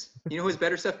 Painters. You know who has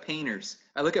better stuff? Painters.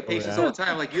 I look at Oh, patients yeah? all the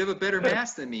time. Like, you have a better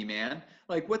mask than me, man.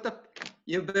 Like,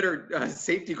 you have better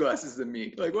safety glasses than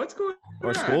me. Like, what's going Or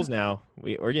on? schools now.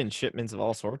 We're getting shipments of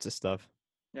all sorts of stuff.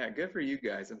 Yeah, good for you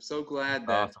guys. I'm so glad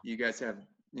that Awesome. you guys have,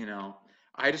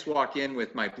 I just walk in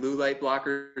with my blue light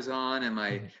blockers on and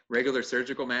my regular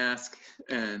surgical mask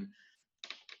and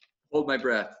hold my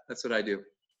breath. That's what I do.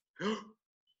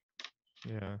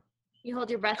 Yeah. You hold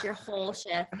your breath your whole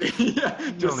shift. Yeah,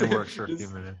 He only works for a few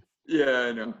minutes. Yeah,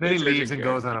 I know. Then he That's leaves urgent and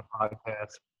care. goes on a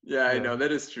podcast. Yeah, I Yeah. know.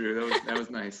 That is true. That was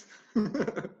nice.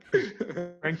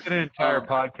 Frank did an entire Um,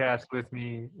 podcast with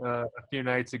me a few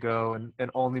nights ago and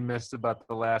only missed about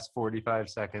the last 45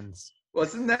 seconds.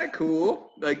 Wasn't that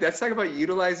cool? Like, that's talking about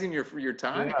utilizing your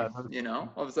time. Yeah, that was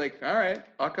I was like, all right,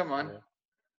 I'll come on.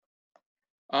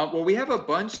 Yeah. Well, we have a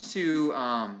bunch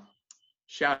to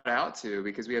shout out to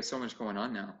because we have so much going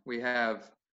on now. We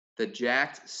have the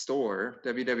Jacked store,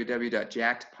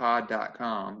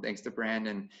 www.jackedpod.com. Thanks to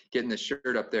Brandon getting the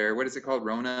shirt up there. What is it called?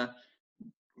 Rona?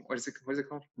 What is it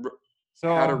called?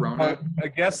 So How to Rona? a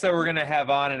guest that we're going to have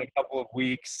on in a couple of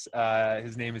weeks,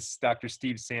 his name is Dr.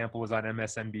 Steve Sample, was on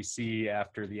MSNBC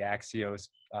after the Axios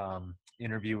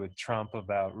interview with Trump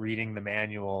about reading the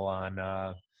manual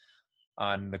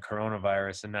on the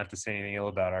coronavirus. And not to say anything ill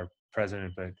about our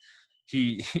president, but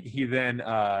he then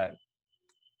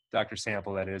Dr.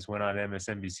 Sample, that is, went on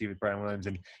MSNBC with Brian Williams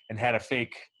and had a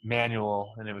fake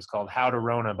manual, and it was called How to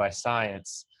Rona by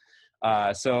Science.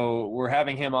 So we're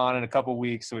having him on in a couple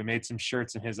weeks. So we made some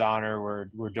shirts in his honor.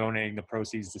 We're donating the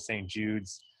proceeds to St.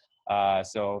 Jude's.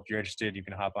 So if you're interested, you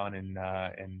can hop on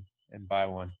and buy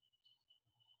one.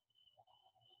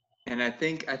 And I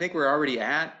think we're already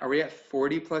are we at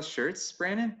 40 plus shirts,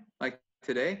 Brandon? Like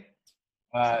today?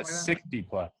 Something like that? 60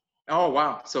 plus. Oh,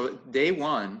 wow. So day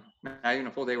one, not even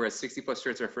a full day, we're at 60 plus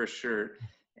shirts, our first shirt.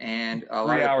 And a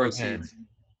lot 3 of the hours proceeds, in.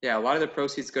 yeah, a lot of the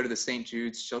proceeds go to the St.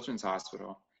 Jude's Children's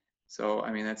Hospital. So,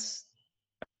 I mean, that's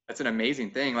an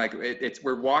amazing thing. Like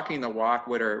we're walking the walk,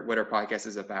 what our podcast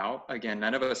is about. Again,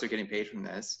 none of us are getting paid from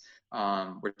this.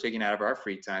 We're taking out of our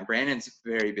free time. Brandon's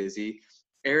very busy.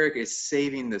 Eric is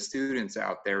saving the students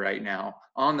out there right now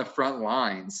on the front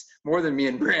lines more than me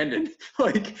and Brandon.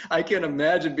 Like, I can't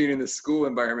imagine being in the school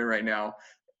environment right now.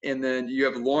 And then you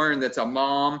have Lauren, that's a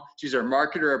mom. She's our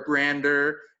marketer, a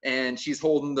brander, and she's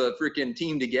holding the freaking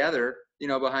team together,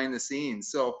 behind the scenes.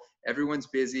 So everyone's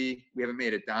busy. We haven't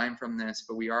made a dime from this,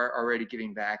 but we are already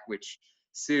giving back, which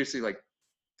seriously, like,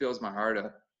 fills my heart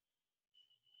up.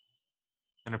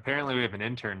 And apparently we have an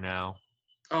intern now.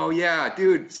 Oh yeah,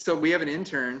 dude. So we have an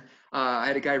intern. I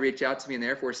had a guy reach out to me in the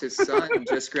Air Force. His son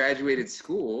just graduated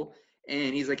school,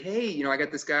 and he's like, "Hey, I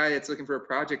got this guy that's looking for a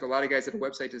project. A lot of guys that are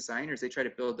website designers, they try to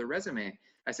build their resume."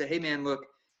 I said, "Hey, man, look,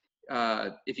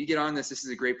 if you get on this is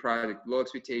a great project. Low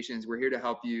expectations. We're here to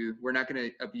help you. We're not going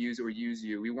to abuse or use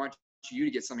you. We want you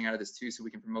to get something out of this too, so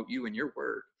we can promote you and your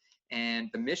work. And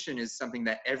the mission is something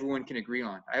that everyone can agree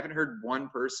on. I haven't heard one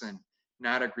person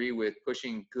not agree with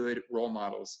pushing good role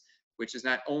models, which is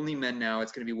not only men now,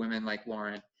 it's going to be women like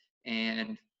Lauren,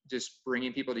 and just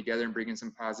bringing people together and bringing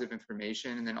some positive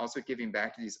information, and then also giving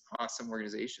back to these awesome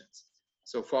organizations.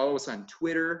 So follow us on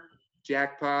Twitter,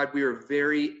 JackPod. We are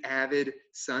very avid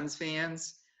Suns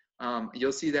fans.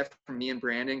 You'll see that from me and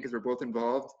Brandon because we're both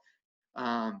involved.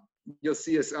 You'll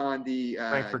see us on the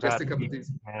just a couple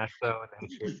things. Nash, though,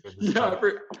 Yeah,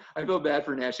 I feel bad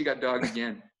for Nash. He got dogged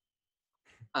again.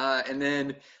 And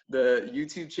then the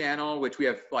YouTube channel, which we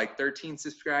have like 13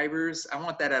 subscribers. I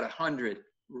want that at 100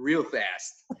 real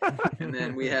fast. And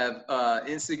then we have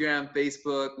Instagram,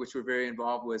 Facebook, which we're very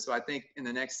involved with. So I think in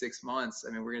the next 6 months,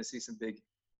 I mean, we're going to see some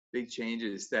big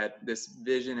changes. That this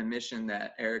vision and mission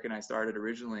that Eric and I started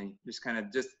originally, just kind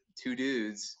of just two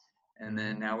dudes, and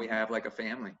then now we have like a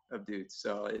family of dudes.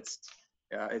 So it's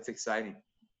exciting.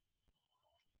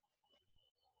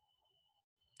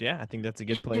 Yeah, I think that's a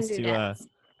good place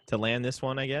to land this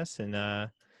one, I guess. And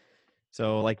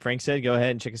so like Frank said, go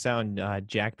ahead and check us out on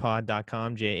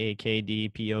jackpod.com,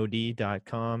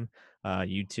 JAKDPOD.com,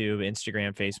 YouTube,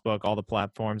 Instagram, Facebook, all the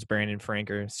platforms. Brandon and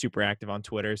Frank are super active on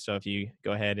Twitter. So if you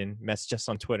go ahead and message us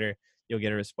on Twitter, you'll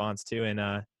get a response too. And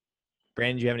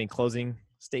Brandon, do you have any closing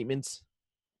statements?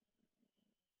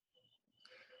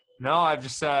 No, I've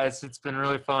just it's been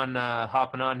really fun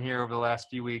hopping on here over the last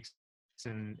few weeks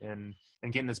and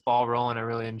getting this ball rolling. I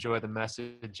really enjoy the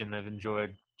message, and I've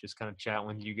enjoyed just kind of chatting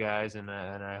with you guys, and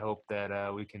I hope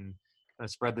that we can kind of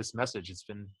spread this message. It's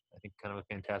been, I think, kind of a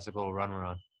fantastic little run we're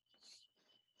on.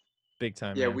 Big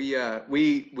time. Yeah, man.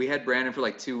 we had Brandon for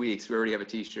like 2 weeks. We already have a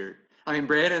T-shirt. I mean,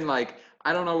 Brandon, like,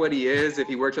 I don't know what he is, if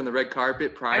he worked on the red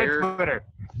carpet prior. Twitter.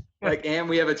 Like, and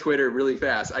we have a Twitter really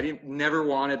fast. I never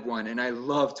wanted one, and I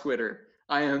love Twitter.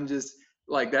 I am just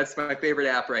like, that's my favorite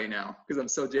app right now because I'm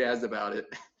so jazzed about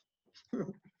it.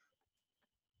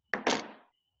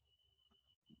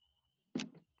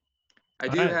 I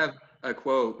do have a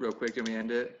quote real quick. Can we end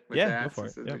it with that? Go for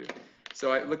it. Yep.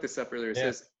 So I looked this up earlier. It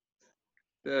says,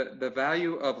 the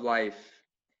value of life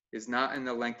is not in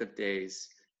the length of days,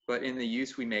 but in the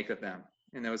use we make of them.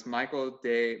 And that was Michael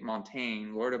de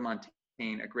Montaigne, Lord of Montaigne,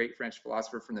 a great French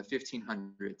philosopher from the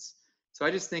 1500s. So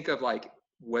I just think of like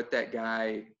what that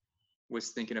guy was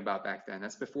thinking about back then.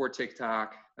 That's before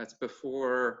TikTok. That's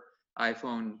before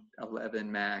iPhone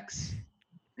 11 Max.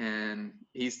 And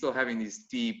he's still having these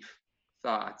deep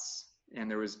thoughts. And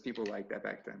there was people like that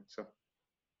back then. So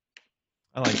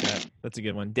I like that. That's a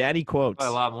good one. Daddy quotes.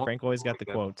 Frank always got the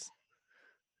quotes.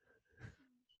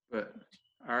 But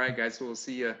all right, guys. So we'll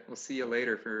see you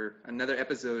later for another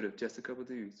episode of Just a Couple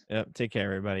Dudes. Yep. Take care,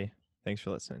 everybody. Thanks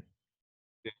for listening.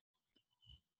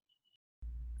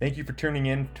 Thank you for tuning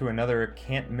in to another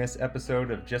can't miss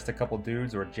episode of Just a Couple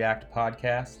Dudes or Jacked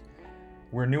Podcast.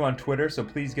 We're new on Twitter, so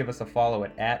please give us a follow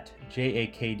at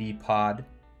JAKDpod.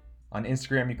 On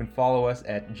Instagram, you can follow us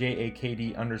at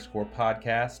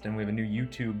JAKD_podcast, and we have a new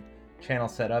YouTube channel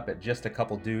set up at Just a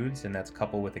Couple Dudes, and that's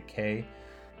couple with a K.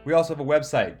 We also have a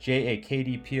website,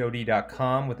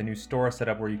 jakdpod.com, with a new store set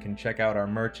up where you can check out our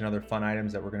merch and other fun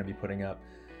items that we're going to be putting up.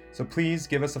 So please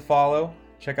give us a follow,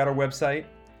 check out our website,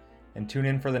 and tune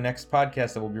in for the next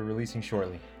podcast that we'll be releasing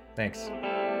shortly. Thanks.